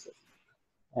bark surface.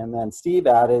 And then Steve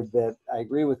added that I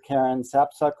agree with Karen,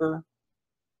 sapsucker,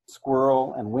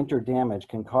 squirrel, and winter damage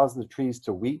can cause the trees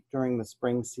to weep during the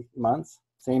spring months,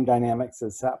 same dynamics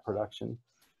as sap production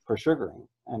for sugaring,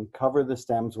 and cover the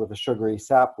stems with a sugary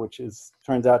sap, which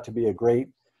turns out to be a great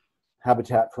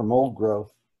habitat for mold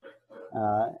growth.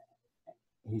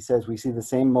 He says we see the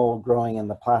same mold growing in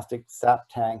the plastic sap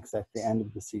tanks at the end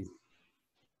of the season,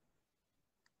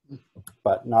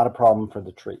 but not a problem for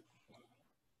the tree.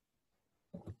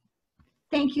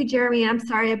 Thank you, Jeremy. I'm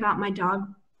sorry about my dog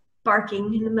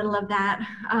barking in the middle of that.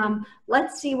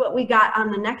 Let's see what we got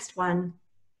on the next one.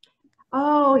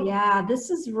 Oh yeah, this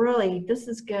is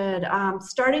good.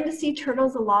 Starting to see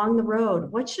turtles along the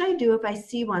road. What should I do if I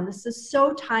see one? This is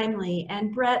so timely.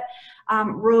 And Brett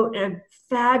wrote a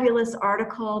fabulous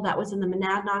article that was in the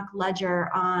Monadnock Ledger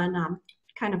on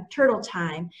kind of turtle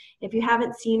time. If you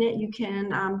haven't seen it, you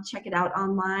can check it out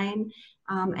online.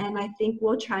 And I think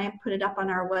we'll try and put it up on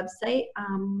our website.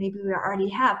 Maybe we already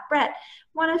have. Brett,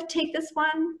 want to take this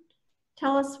one?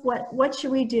 Tell us what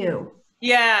should we do?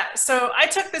 Yeah, so I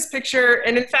took this picture,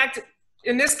 and in fact,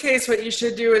 in this case, what you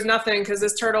should do is nothing, because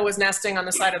this turtle was nesting on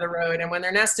the side of the road, and when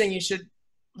they're nesting, you should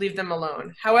leave them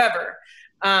alone. However,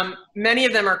 many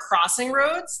of them are crossing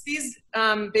roads. These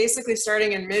basically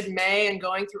starting in mid-May and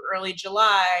going through early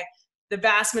July, the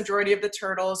vast majority of the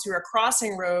turtles who are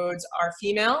crossing roads are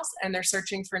females, and they're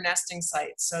searching for nesting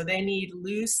sites. So they need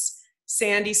loose,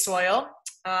 sandy soil.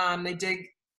 They dig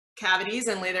cavities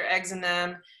and lay their eggs in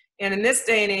them. And in this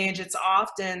day and age,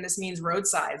 this means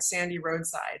roadsides, sandy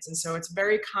roadsides. And so it's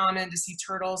very common to see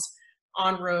turtles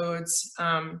on roads.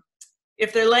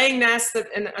 If they're laying nests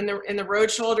in the road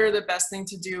shoulder, the best thing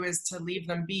to do is to leave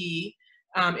them be.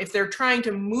 If they're trying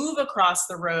to move across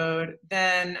the road,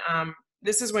 then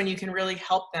this is when you can really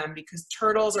help them, because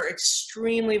turtles are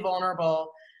extremely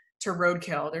vulnerable to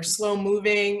roadkill. They're slow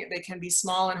moving, they can be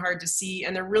small and hard to see,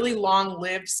 and they're really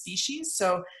long-lived species.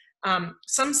 So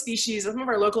some of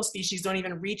our local species don't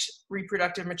even reach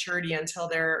reproductive maturity until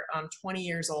they're 20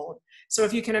 years old. So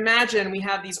if you can imagine, we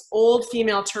have these old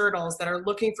female turtles that are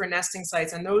looking for nesting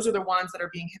sites, and those are the ones that are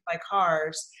being hit by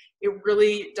cars. It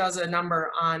really does a number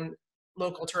on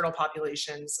local turtle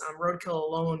populations. Roadkill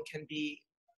alone can be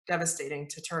devastating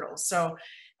to turtles. So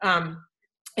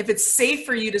if it's safe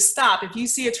for you to stop, if you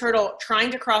see a turtle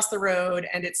trying to cross the road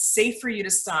and it's safe for you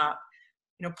to stop,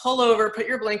 you know, pull over, put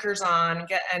your blinkers on,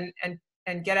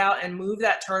 get out and move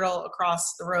that turtle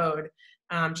across the road.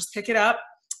 Just pick it up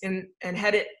and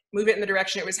move it in the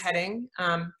direction it was heading.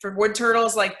 For wood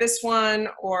turtles like this one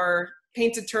or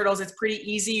painted turtles, it's pretty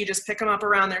easy. You just pick them up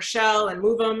around their shell and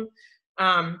move them.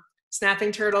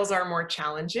 Snapping turtles are more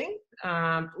challenging.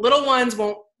 Little ones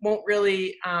won't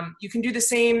really, you can do the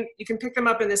same, you can pick them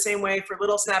up in the same way for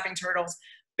little snapping turtles.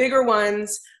 Bigger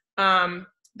ones,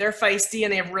 they're feisty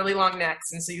and they have really long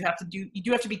necks, and so you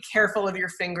do have to be careful of your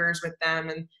fingers with them.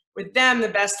 And with them, the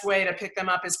best way to pick them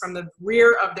up is from the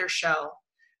rear of their shell.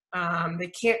 They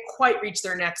can't quite reach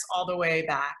their necks all the way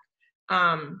back.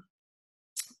 Some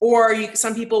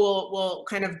people will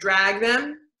kind of drag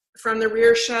them from the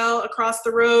rear shell across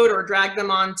the road, or drag them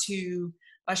onto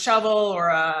a shovel or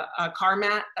a car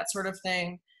mat, that sort of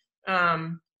thing.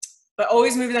 But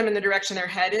always move them in the direction they're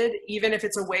headed, even if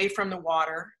it's away from the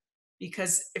water,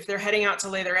 because if they're heading out to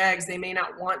lay their eggs, they may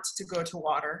not want to go to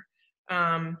water.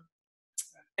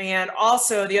 And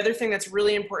also, the other thing that's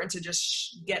really important to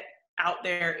just get out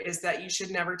there is that you should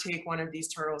never take one of these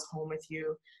turtles home with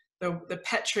you. The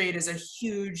pet trade is a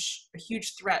huge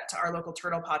threat to our local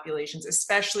turtle populations,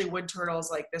 especially wood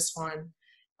turtles like this one,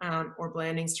 or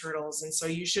Blanding's turtles. And so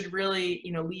you should really,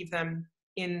 you know, leave them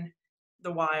in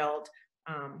the wild.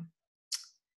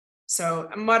 So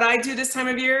what I do this time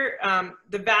of year,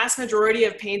 the vast majority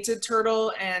of painted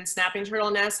turtle and snapping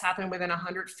turtle nests happen within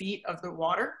 100 feet of the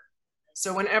water.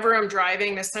 So whenever I'm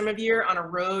driving this time of year on a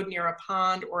road near a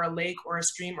pond or a lake or a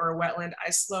stream or a wetland,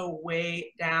 I slow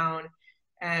way down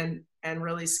and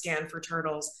really scan for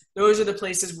turtles. Those are the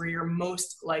places where you're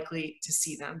most likely to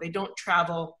see them. They don't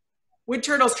travel. Wood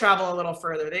turtles travel a little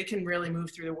further. They can really move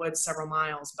through the woods several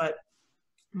miles, but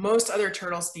most other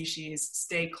turtle species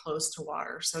stay close to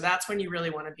water. So that's when you really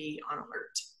want to be on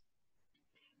alert.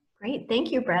 Great,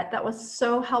 thank you, Brett. That was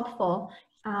so helpful.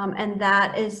 And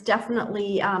that is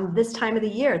definitely this time of the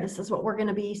year. This is what we're going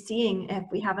to be seeing if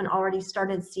we haven't already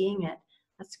started seeing it.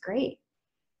 That's great.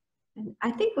 And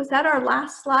I think, was that our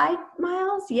last slide,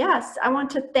 Miles? Yes, I want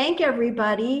to thank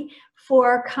everybody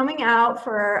for coming out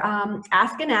for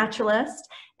Ask a Naturalist,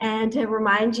 and to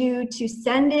remind you to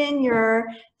send in your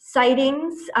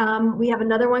sightings. We have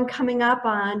another one coming up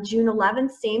on June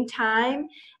 11th, same time.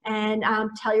 And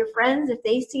tell your friends if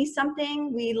they see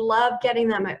something. We love getting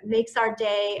them. It makes our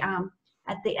day.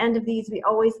 At the end of these, we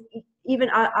always, even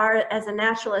as a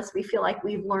naturalist, we feel like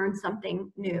we've learned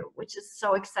something new, which is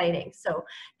so exciting. So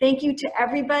thank you to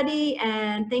everybody,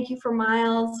 and thank you for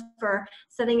Miles for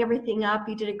setting everything up.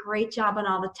 You did a great job on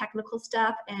all the technical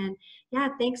stuff, and yeah,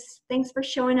 thanks for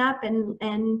showing up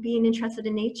and being interested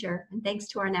in nature, and thanks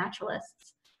to our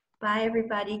naturalists. Bye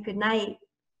everybody, good night.